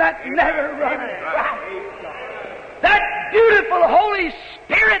fountain that never runs dry. That beautiful Holy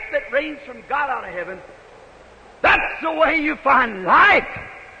Spirit that rains from God out of heaven. That's the way you find life,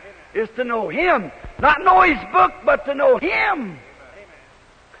 is to know Him. Not know His book, but to know Him.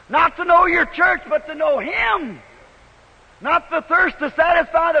 Not to know your church, but to know Him. Not the thirst to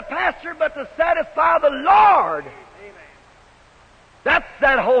satisfy the pastor, but to satisfy the Lord. That's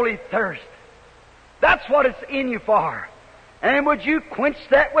that holy thirst. That's what it's in you for. And would you quench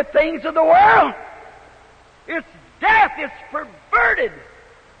that with things of the world? It's death. It's perverted.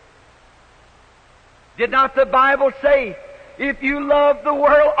 Did not the Bible say, if you love the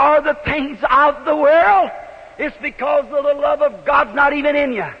world or the things of the world, it's because of the love of God's not even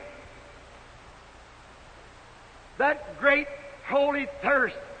in you. That great holy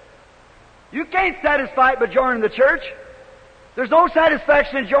thirst. You can't satisfy it by joining the church. There's no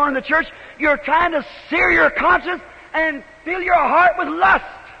satisfaction in joining the church. You're trying to sear your conscience and fill your heart with lust.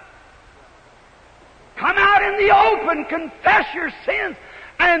 Come out in the open, confess your sins,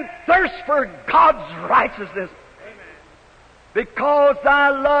 and thirst for God's righteousness. Because thy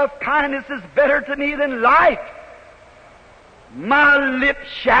love kindness is better to me than life, my lips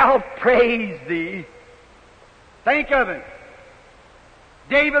shall praise thee. Think of it.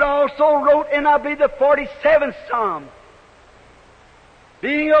 David also wrote in, I believe, the 47th Psalm,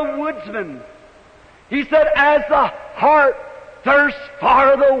 being a woodsman, he said, as the hart thirsts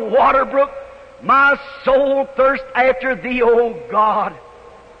for the water brook, my soul thirsts after thee, O God.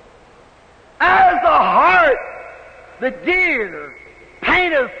 As the hart, the deer,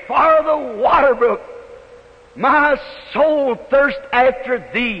 panteth for the water brook, my soul thirsts after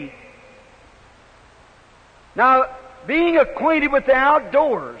thee. Now, being acquainted with the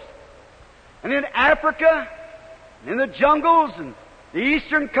outdoors, and in Africa, in the jungles, and the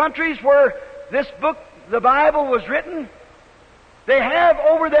eastern countries where this book, the Bible, was written, they have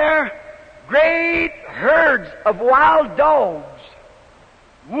over there great herds of wild dogs,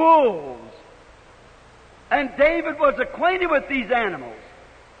 wolves. And David was acquainted with these animals.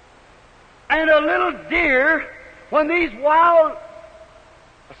 And a little deer, when these wild,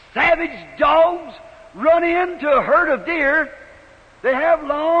 savage dogs run into a herd of deer, they have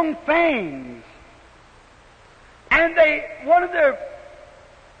long fangs. And one of their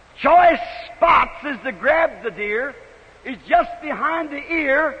choice spots is to grab the deer, is just behind the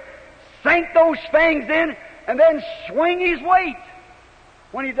ear, sink those fangs in, and then swing his weight.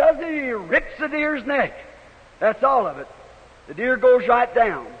 When he does it, he rips the deer's neck. That's all of it. The deer goes right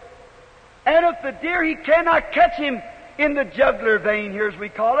down. And if the deer, he cannot catch him in the jugular vein, here as we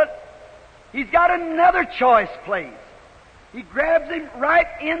call it, he's got another choice place. He grabs him right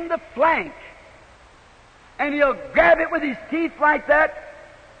in the flank. And he'll grab it with his teeth like that.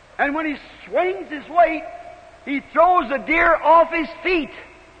 And when he swings his weight, he throws the deer off his feet.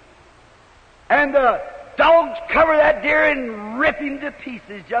 And the dogs cover that deer and rip him to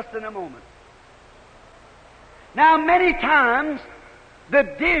pieces just in a moment. Now, many times, the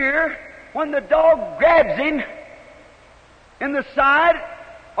deer, when the dog grabs him in the side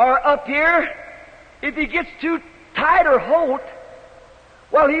or up here, if he gets too tight or hold,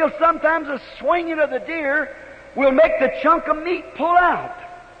 well, he'll sometimes, a swinging of the deer will make the chunk of meat pull out.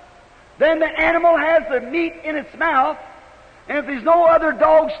 Then the animal has the meat in its mouth, and if there's no other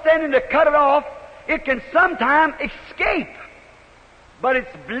dog standing to cut it off, it can sometime escape. But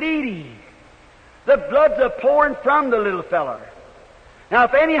it's bleeding. The blood's a-pouring from the little feller. Now,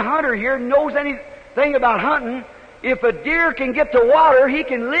 if any hunter here knows anything about hunting, if a deer can get to water, he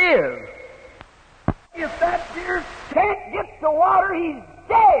can live. If that deer can't get to water, he's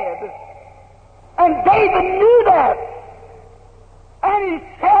dead. And David knew that. And he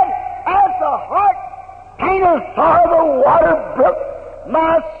said, as the hart panteth for the water brook,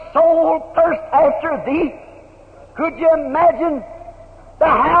 my soul thirsts after thee. Could you imagine? The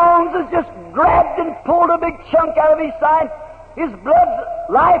hounds has just grabbed and pulled a big chunk out of his side. His blood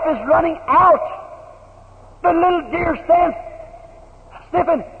life is running out. The little deer stands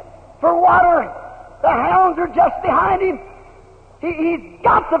sniffing for water. The hounds are just behind him. He's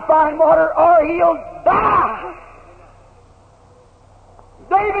got to find water or he'll die.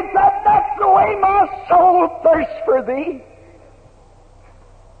 David said, that's the way my soul thirsts for thee.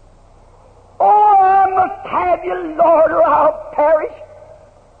 Oh, I must have you, Lord, or I'll perish.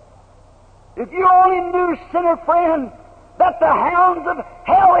 If you only knew, sinner friend, that the hounds of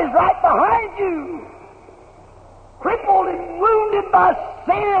hell is right behind you, crippled and wounded by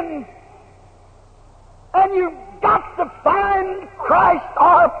sin, and you've got to find Christ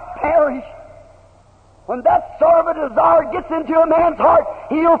or perish. When that sort of a desire gets into a man's heart,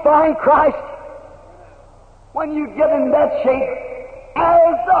 he'll find Christ. When you get in that shape,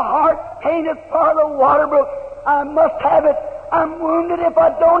 as the hart panteth for the water brook, I must have it. I'm wounded. If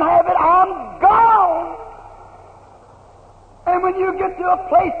I don't have it, I'm gone. And when you get to a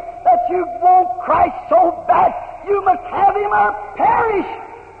place that you want Christ so bad, you must have Him or perish.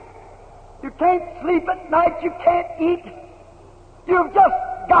 You can't sleep at night. You can't eat. You've just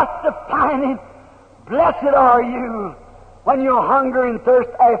got to find Him. Blessed are you when you hunger and thirst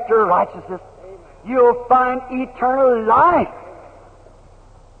after righteousness. You'll find eternal life.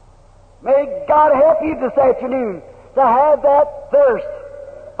 May God help you this afternoon to have that thirst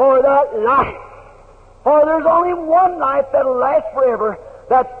for that life. For there's only one life that'll last forever.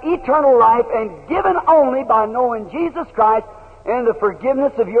 That's eternal life, and given only by knowing Jesus Christ and the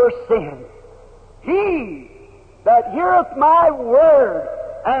forgiveness of your sins. He that heareth my word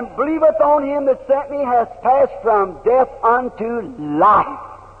and believeth on Him that sent me has passed from death unto life,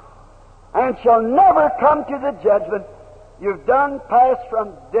 and shall never come to the judgment. You've done passed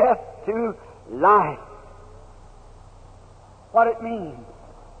from death to life. What it means?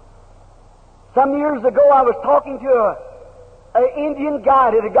 Some years ago I was talking to an Indian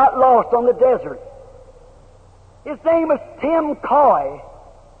guide that had got lost on the desert. His name was Tim Coy,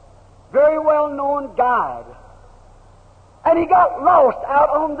 very well-known guide. And he got lost out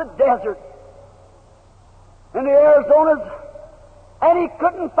on the desert in the Arizonas, and he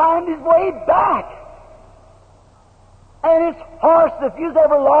couldn't find his way back. And his horse, if you've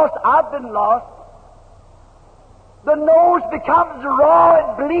ever lost, I've been lost, the nose becomes raw,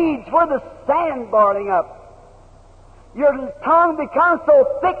 it bleeds where the sand boiling up. Your tongue becomes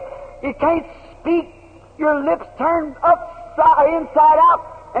so thick you can't speak. Your lips turn inside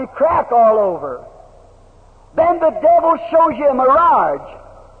out and crack all over. Then the devil shows you a mirage.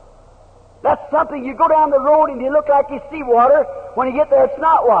 That's something, you go down the road and you look like you see water. When you get there, it's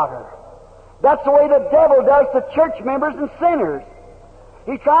not water. That's the way the devil does to church members and sinners.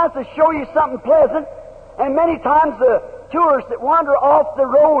 He tries to show you something pleasant, and many times the tourists that wander off the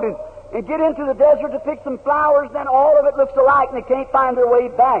road and get into the desert to pick some flowers, then all of it looks alike and they can't find their way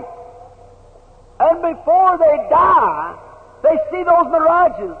back. And before they die, they see those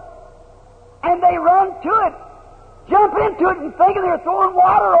mirages, and they run to it, jump into it, and thinking they're throwing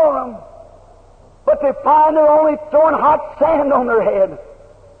water on them. But they find they're only throwing hot sand on their head.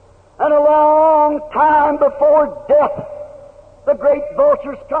 And a long time before death, the great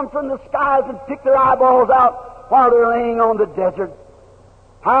vultures come from the skies and pick their eyeballs out while they're laying on the desert.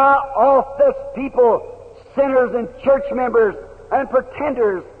 How oft does people, sinners and church members and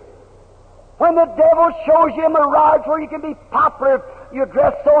pretenders, when the devil shows you a mirage where you can be popular, you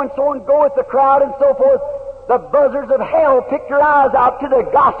dress so and go with the crowd and so forth, the buzzards of hell pick your eyes out to the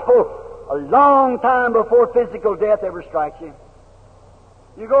gospel a long time before physical death ever strikes you.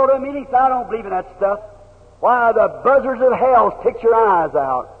 You go to a meeting, say, I don't believe in that stuff. Why, the buzzards of hell pick your eyes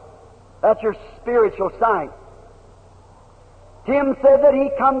out. That's your spiritual sight. Tim said that he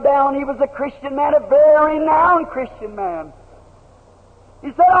come down, he was a Christian man, a very renowned Christian man. He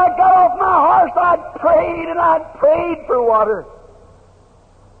said, I got off my horse, I'd prayed for water.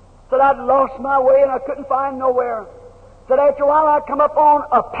 Said I'd lost my way and I couldn't find nowhere. Said after a while I'd come up on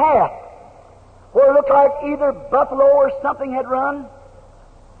a path where it looked like either buffalo or something had run.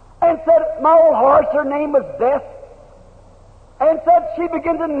 And said, my old horse, her name was Bess, and said she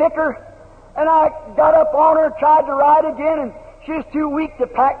began to nicker, and I got up on her, tried to ride again, and she was too weak to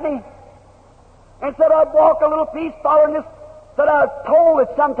pack me. And said I'd walk a little piece following this. Said I was told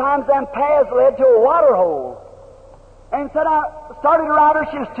that sometimes them paths led to a water hole. And said I started to ride her,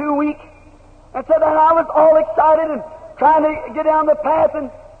 she was too weak. And said that I was all excited and trying to get down the path, and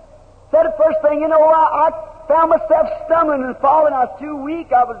said the first thing, you know, I found myself stumbling and falling. I was too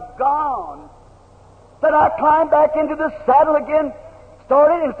weak. I was gone. Said I climbed back into the saddle again,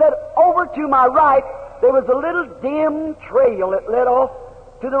 started, and said over to my right there was a little dim trail that led off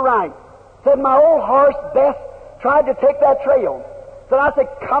to the right. Said my old horse, Bess, tried to take that trail. Said I said,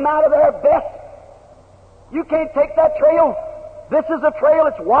 come out of there, Bess. You can't take that trail. This is a trail.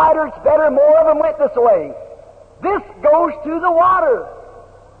 It's wider. It's better. More of them went this way. This goes to the water.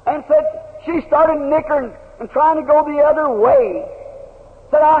 And said she started nickering and trying to go the other way.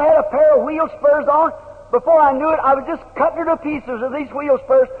 Said I had a pair of wheel spurs on. Before I knew it, I was just cutting her to pieces with these wheel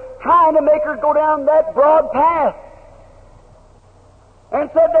spurs, trying to make her go down that broad path. And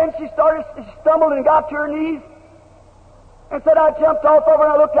said then she stumbled and got to her knees. And said I jumped off over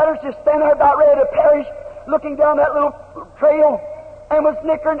and I looked at her. She was standing there about ready to perish, looking down that little trail, and was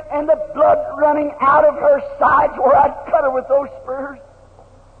nickering, and the blood running out of her sides where I'd cut her with those spurs.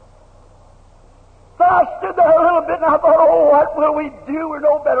 So I stood there a little bit and I thought, oh, what will we do? We're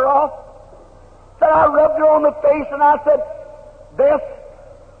no better off. So I rubbed her on the face and I said, Bess,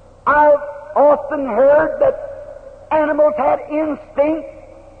 I've often heard that animals had instinct,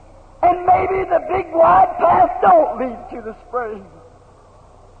 and maybe the big wide path don't lead to the spring.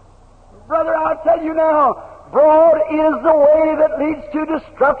 Brother, I'll tell you now, broad is the way that leads to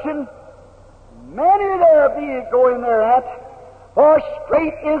destruction. Many there be going thereat. For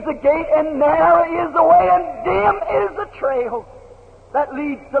straight is the gate, and narrow is the way, and dim is the trail that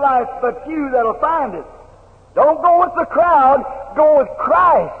leads to life, but few that'll find it. Don't go with the crowd, go with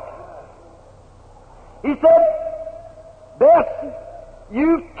Christ. He said, Bess,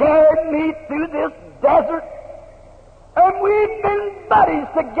 you've carried me through this desert, and we've been buddies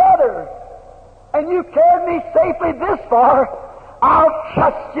together, and you carried me safely this far. I'll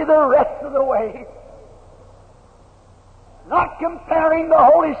trust you the rest of the way. Not comparing the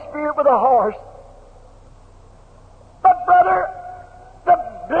Holy Spirit with a horse. But, brother, the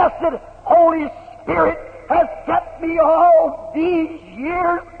blessed Holy Spirit has kept me all these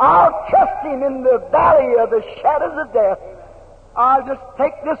years. I'll trust Him in the valley of the shadows of death. I'll just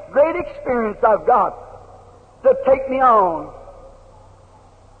take this great experience I've got to take me on.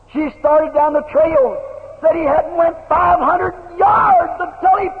 She started down the trail, said he hadn't went 500 yards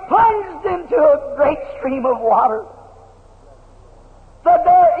until he plunged into a great stream of water. Said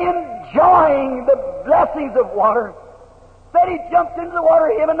they're enjoying the blessings of water. Said he jumped into the water,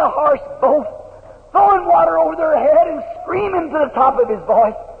 him and the horse both, throwing water over their head and screaming to the top of his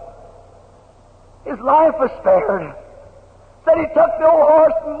voice. His life was spared. Said he took the old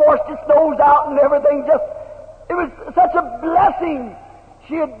horse and washed its nose out and everything. It was such a blessing.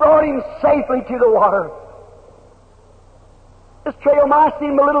 She had brought him safely to the water. This trail might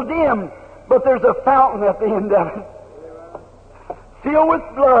seem a little dim, but there's a fountain at the end of it, filled with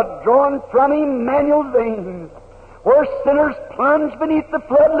blood drawn from Emmanuel's veins, where sinners plunge beneath the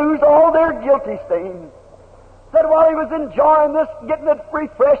flood, lose all their guilty stains. Said while he was enjoying this, getting it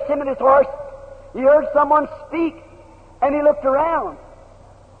refreshed, him and his horse, he heard someone speak, and he looked around.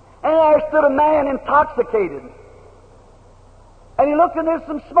 And there stood a man intoxicated. And he looked, and there's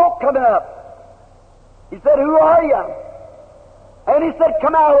some smoke coming up. He said, "Who are you?" And he said,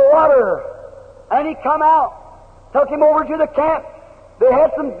 "Come out of the water." And he come out, took him over to the camp. They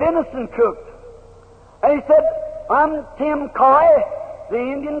had some venison cooked. And he said, "I'm Tim Coy, the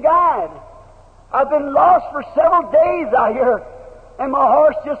Indian guide. I've been lost for several days out here, and my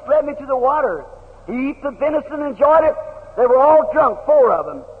horse just led me to the water." He ate the venison, enjoyed it. They were all drunk, 4 of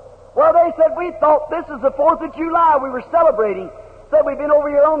them. Well, they said, "We thought this is the 4th of July. We were celebrating." Said, "We've been over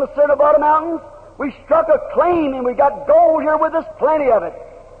here on the Sierra Nevada Mountains. We struck a claim, and we got gold here with us, plenty of it.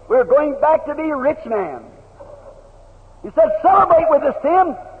 We're going back to be a rich man." He said, "Celebrate with us,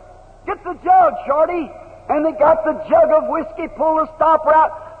 Tim. Get the jug, Shorty." And they got the jug of whiskey, pulled the stopper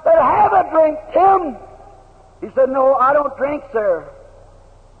out. Said, "Have a drink, Tim." He said, "No, I don't drink, sir."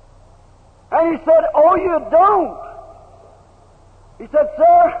 And he said, "Oh, you don't?" He said,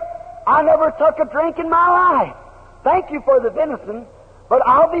 "Sir, I never took a drink in my life. Thank you for the venison, but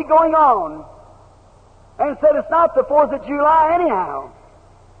I'll be going on." And said, "It's not the 4th of July anyhow."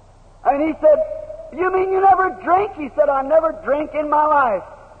 And he said, "You mean you never drink?" He said, "I never drink in my life."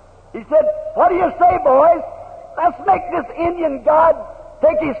 He said, "What do you say, boys? Let's make this Indian god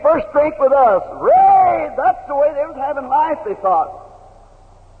take his first drink with us." Ray! That's the way they was having life, they thought.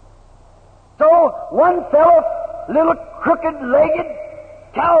 So one fellow, little crooked-legged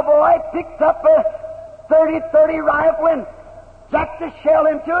cowboy, picked up a .30 rifle and jacked a shell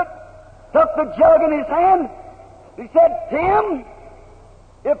into it, took the jug in his hand. He said, "Tim,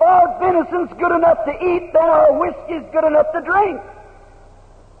 if our venison's good enough to eat, then our whiskey's good enough to drink."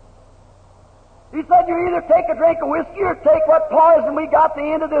 He said, "You either take a drink of whiskey or take what poison we got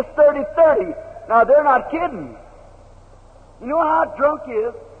the end of this .30. Now, they're not kidding. You know how drunk he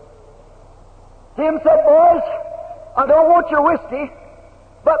is. Tim said, "Boys, I don't want your whiskey,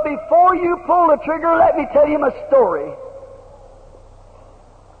 but before you pull the trigger, let me tell you my story."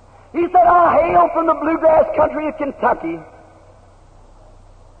 He said, "I hail from the bluegrass country of Kentucky."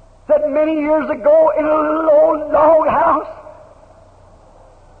 Said many years ago in a little old log house,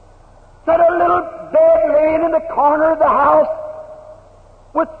 said a little bed laying in the corner of the house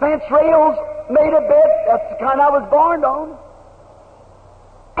with fence rails made a bed. That's the kind I was born on.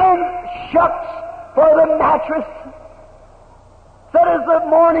 And shucks for the mattress. Said as the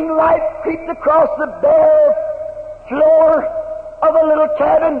morning light creeped across the bare floor of a little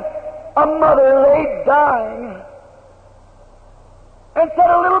cabin, a mother lay dying. And said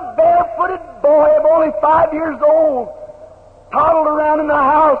a little barefooted boy of only 5 years old toddled around in the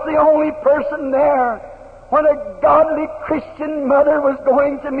house, the only person there, when a godly Christian mother was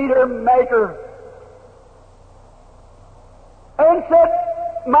going to meet her Maker. And said,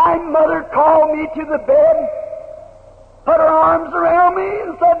 my mother called me to the bed, put her arms around me,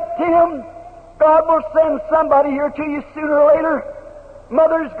 and said, "Tim, God will send somebody here to you sooner or later.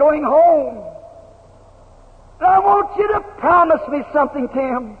 Mother's going home. And I want you to promise me something,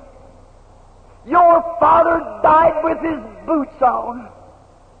 Tim. Your father died with his boots on.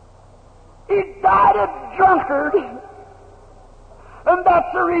 He died a drunkard. And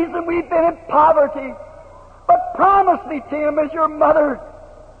that's the reason we've been in poverty. But promise me, Tim, as your mother,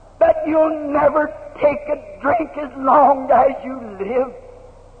 that you'll never take a drink as long as you live."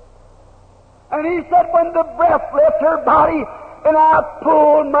 And he said, when the breath left her body, and I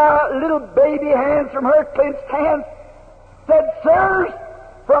pulled my little baby hands from her clenched hands, said, "Sirs,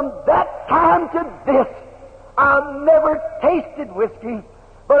 from that time to this, I've never tasted whiskey,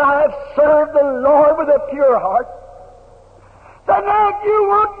 but I have served the Lord with a pure heart." So now if you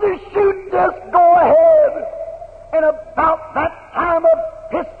want to shoot, just go ahead. And about that time a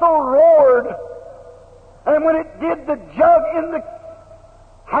pistol roared, and And when it did, the jug in the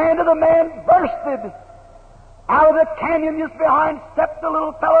hand of the man bursted. Out of the canyon just behind stepped the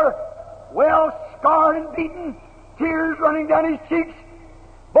little feller, well scarred and beaten, tears running down his cheeks,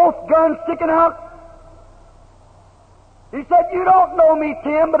 both guns sticking out. He said, "You don't know me,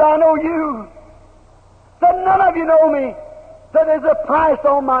 Tim, but I know you." Said, "None of you know me." Said, "There's a price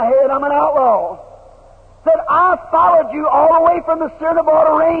on my head. I'm an outlaw." Said, "I followed you all the way from the Sierra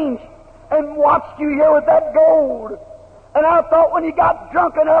Nevada range and watched you here with that gold. And I thought when you got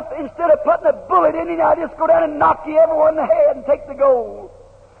drunk enough, instead of putting a bullet in you, I'd just go down and knock you everywhere in the head and take the gold.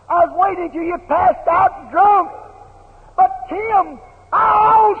 I was waiting till you passed out drunk. But Tim, I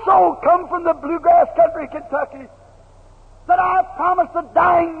also come from the bluegrass country, Kentucky. Said, I promised the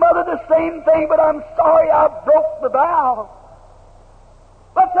dying mother the same thing, but I'm sorry I broke the vow.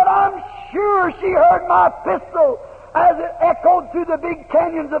 But said, I'm sure she heard my pistol as it echoed through the big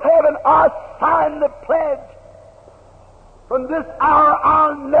canyons of heaven. I signed the pledge. From this hour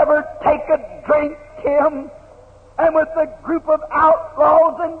I'll never take a drink, Tim." And with the group of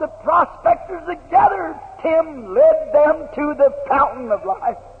outlaws and the prospectors together, Tim led them to the fountain of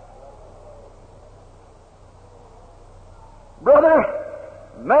life. Brother,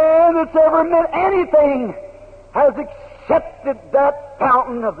 man that's ever meant anything has accepted that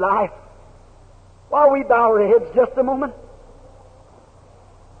fountain of life. While we bow our heads just a moment,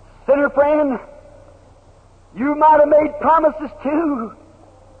 sinner friend, you might have made promises too.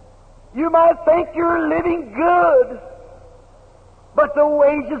 You might think you're living good, but the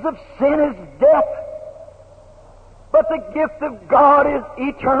wages of sin is death. But the gift of God is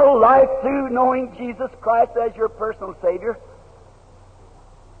eternal life through knowing Jesus Christ as your personal Savior.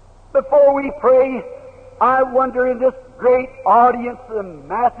 Before we pray, I wonder in this great audience of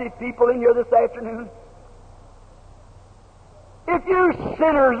massive people in here this afternoon, if you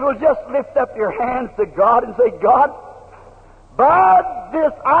sinners will just lift up your hands to God and say, "God, by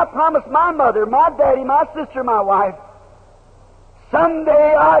this I promise my mother, my daddy, my sister, my wife,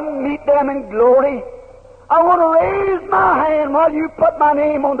 someday I meet them in glory. I want to raise my hand while you put my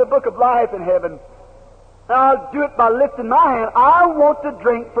name on the book of life in heaven. And I'll do it by lifting my hand. I want to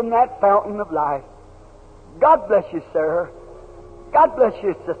drink from that fountain of life." God bless you, sir. God bless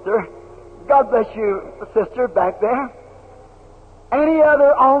you, sister. God bless you, sister, back there. Any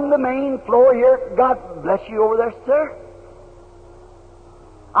other on the main floor here? God bless you over there, sir.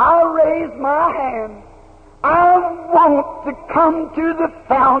 I'll raise my hand. I want to come to the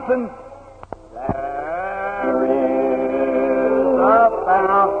fountain. There is a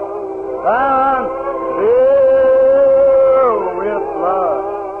fountain filled with blood.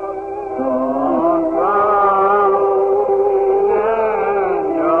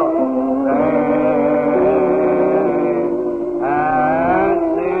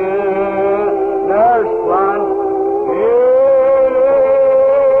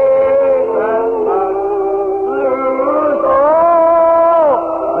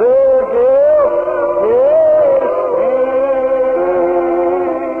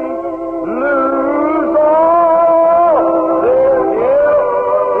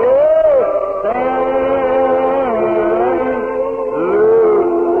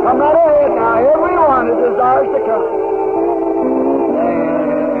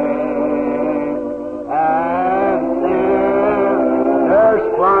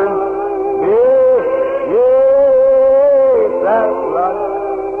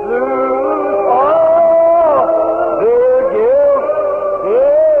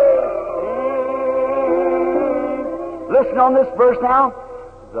 On this verse now,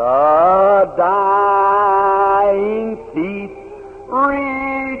 the dying thief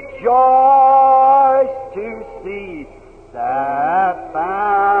rejoiced to see that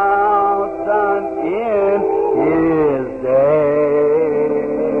fountain in his day,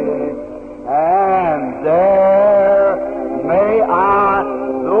 and there may I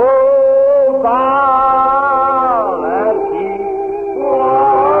go by as he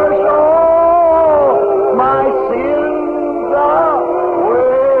washed all my sins.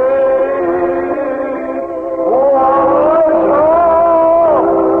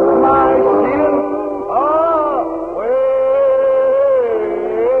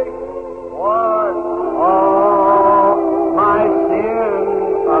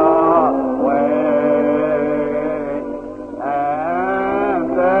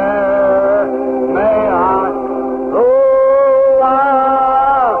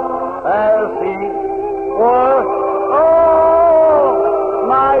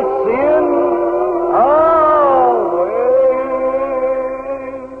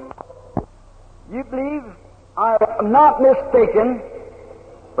 Not mistaken,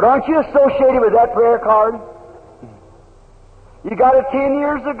 But aren't you associated with that prayer card? You got it 10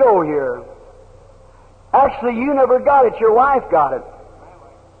 years ago here. Actually, you never got it. Your wife got it.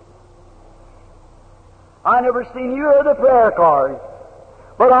 I never seen you or the prayer card.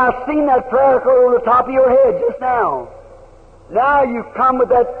 But I've seen that prayer card on the top of your head just now. Now you've come with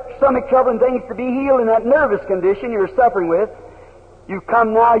that stomach trouble and things to be healed in that nervous condition you're suffering with. You've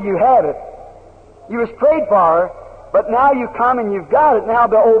come now, you have it. You was prayed for, but now you come and you've got it now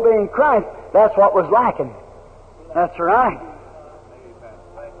by obeying Christ. That's what was lacking. That's right.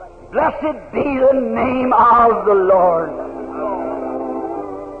 Blessed be the name of the Lord.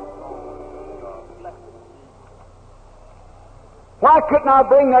 Why couldn't I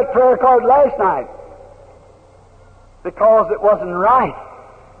bring that prayer card last night? Because it wasn't right.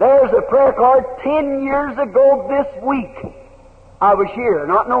 There's a prayer card 10 years ago this week. I was here,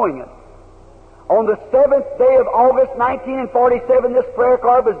 not knowing it. On the 7th day of August, 1947, this prayer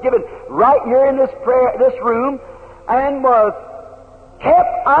card was given right here in this room, and was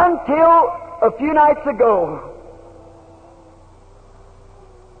kept until a few nights ago.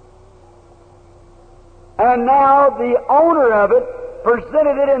 And now the owner of it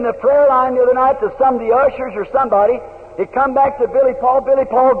presented it in the prayer line the other night to some of the ushers or somebody. It come back to Billy Paul. Billy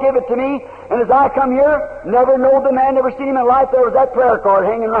Paul gave it to me, and as I come here, never know the man, never seen him in life, there was that prayer card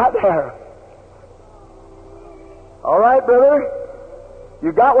hanging right there. All right, brother,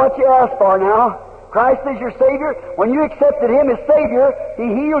 you got what you asked for now. Christ is your Savior. When you accepted Him as Savior, He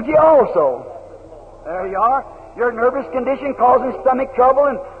healed you also. There you are. Your nervous condition causing stomach trouble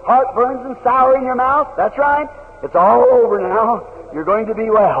and heartburns and sour in your mouth. That's right. It's all over now. You're going to be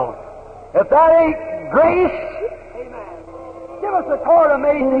well. If that ain't grace, amen. Give us a chord,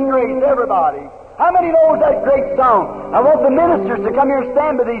 Amazing Grace, everybody. How many knows that great song? I want the ministers to come here and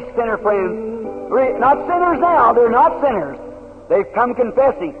stand by these sinner friends. Not sinners now. They're not sinners. They've come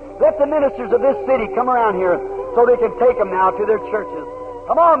confessing. Let the ministers of this city come around here so they can take them now to their churches.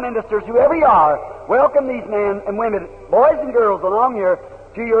 Come on, ministers, whoever you are, welcome these men and women, boys and girls along here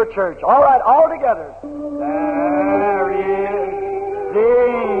to your church. All right, all together. There is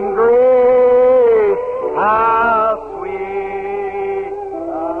in grace, how sweet the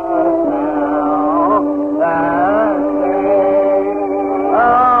sound that saved a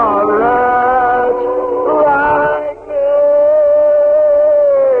wretch like me.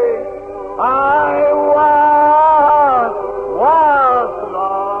 I was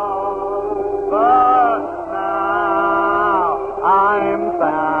lost, but now I'm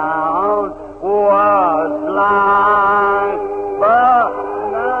found. Was blind, but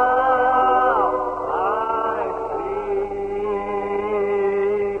now I see.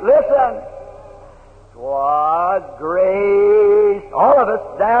 Listen. 'Twas grace, all of us,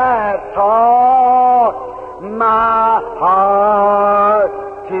 that taught my heart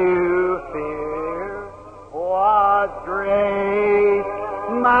to fear. Was grace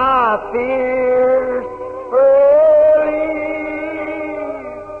my fears relieved?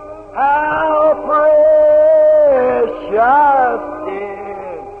 How precious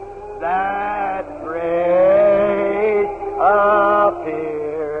did that grace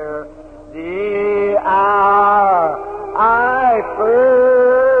appear the hour I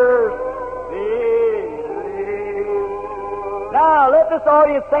first believed. Now let this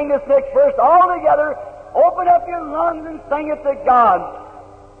audience sing this next verse all together. Open up your lungs and sing it to God.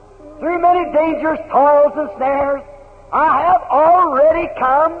 Through many dangers, toils, and snares, I have already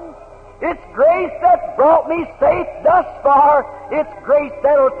come. It's grace that brought me safe thus far. It's grace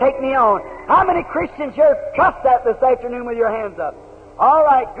that'll take me on. How many Christians here trust that this afternoon with your hands up? All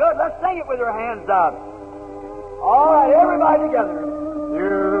right, good. Let's sing it with your hands up. All right, everybody together.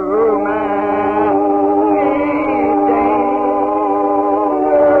 Through many dangers,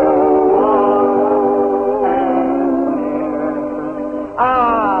 I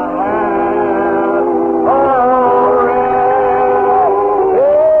have already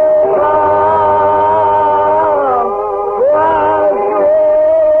come.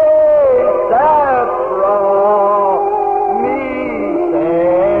 'Twas grace that brought me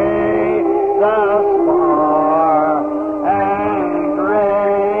safe thus far, and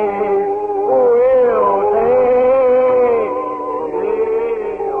grace will take me on.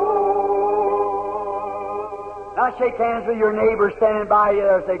 Now shake hands with your neighbor standing by you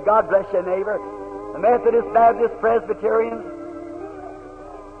there. Say, God bless you, neighbor. The Methodist, Baptist, Presbyterians.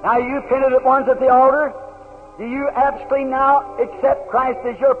 Now you penitent ones at the altar, do you absolutely now accept Christ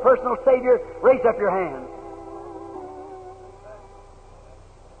as your personal Savior? Raise up your hands.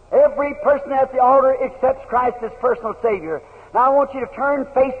 Every person at the altar accepts Christ as personal Savior. Now I want you to turn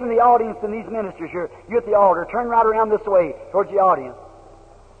facing the audience and these ministers here. You at the altar, turn right around this way towards the audience.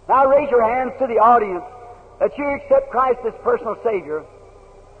 Now raise your hands to the audience that you accept Christ as personal Savior.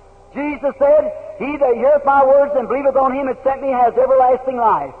 Jesus said, "He that heareth my words and believeth on Him that sent me has everlasting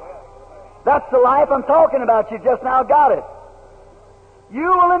life." That's the life I'm talking about. You just now got it. You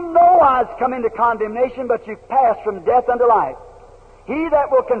will in no wise come into condemnation, but you've passed from death unto life. He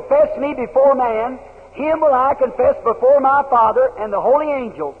that will confess me before man, him will I confess before my Father and the holy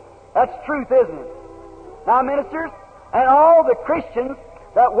angels. That's truth, isn't it? Now, ministers, and all the Christians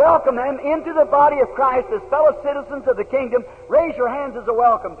that welcome them into the body of Christ as fellow citizens of the kingdom, raise your hands as a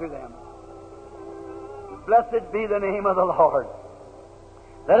welcome to them. Blessed be the name of the Lord.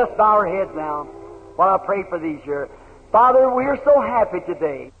 Let us bow our heads now while I pray for these here. Father, we are so happy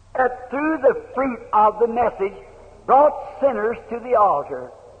today that through the fruit of the message brought sinners to the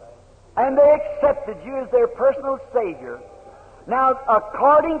altar, and they accepted you as their personal Savior. Now,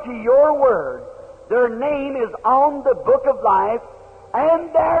 according to your word, their name is on the book of life,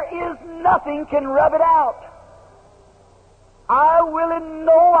 and there is nothing can rub it out. I will in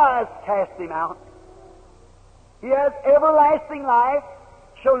no wise cast him out. He has everlasting life,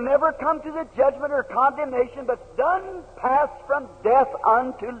 shall never come to the judgment or condemnation, but done pass from death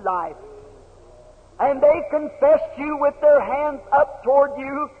unto life. And they confessed you with their hands up toward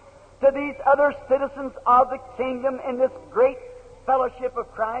you to these other citizens of the kingdom in this great fellowship of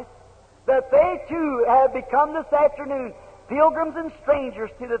Christ, that they too have become this afternoon pilgrims and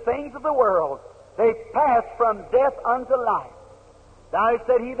strangers to the things of the world. They pass from death unto life. Thou hast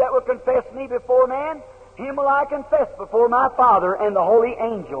said, "He that will confess me before man, him will I confess before my Father and the holy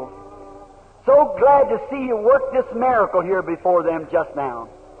angels." So glad to see you work this miracle here before them just now.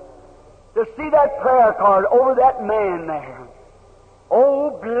 To see that prayer card over that man there. Oh,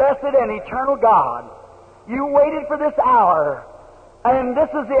 blessed and eternal God, you waited for this hour, and this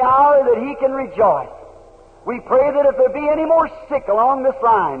is the hour that he can rejoice. We pray that if there be any more sick along this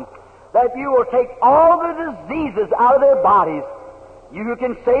line, that you will take all the diseases out of their bodies. You who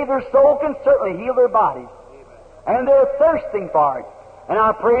can save their soul can certainly heal their bodies. And they're thirsting for it. And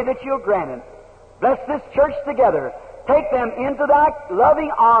I pray that you'll grant it. Bless this church together. Take them into thy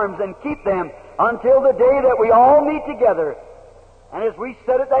loving arms and keep them until the day that we all meet together. And as we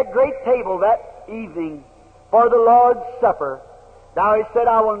sit at that great table that evening for the Lord's Supper, thou hast said,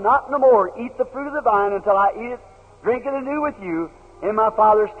 "I will not no more eat the fruit of the vine until I eat it, drink it anew with you in my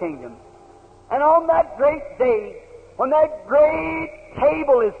Father's kingdom." And on that great day, when that great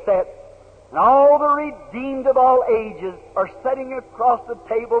table is set, and all the redeemed of all ages are sitting across the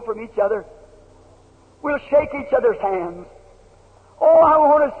table from each other, we'll shake each other's hands. Oh, I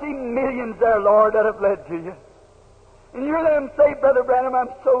want to see millions there, Lord, that have led to you. And hear them say, "Brother Branham,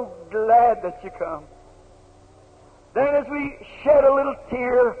 I'm so glad that you come." Then as we shed a little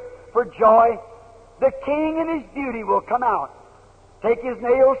tear for joy, the King in His beauty will come out, take His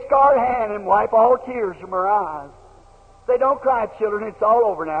nail-scarred hand and wipe all tears from our eyes. Say, "Don't cry, children, it's all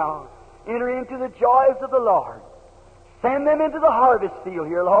over now. Enter into the joys of the Lord. Send them into the harvest field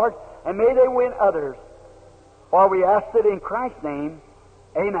here, Lord, and may they win others. For we ask it in Christ's name.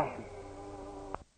 Amen."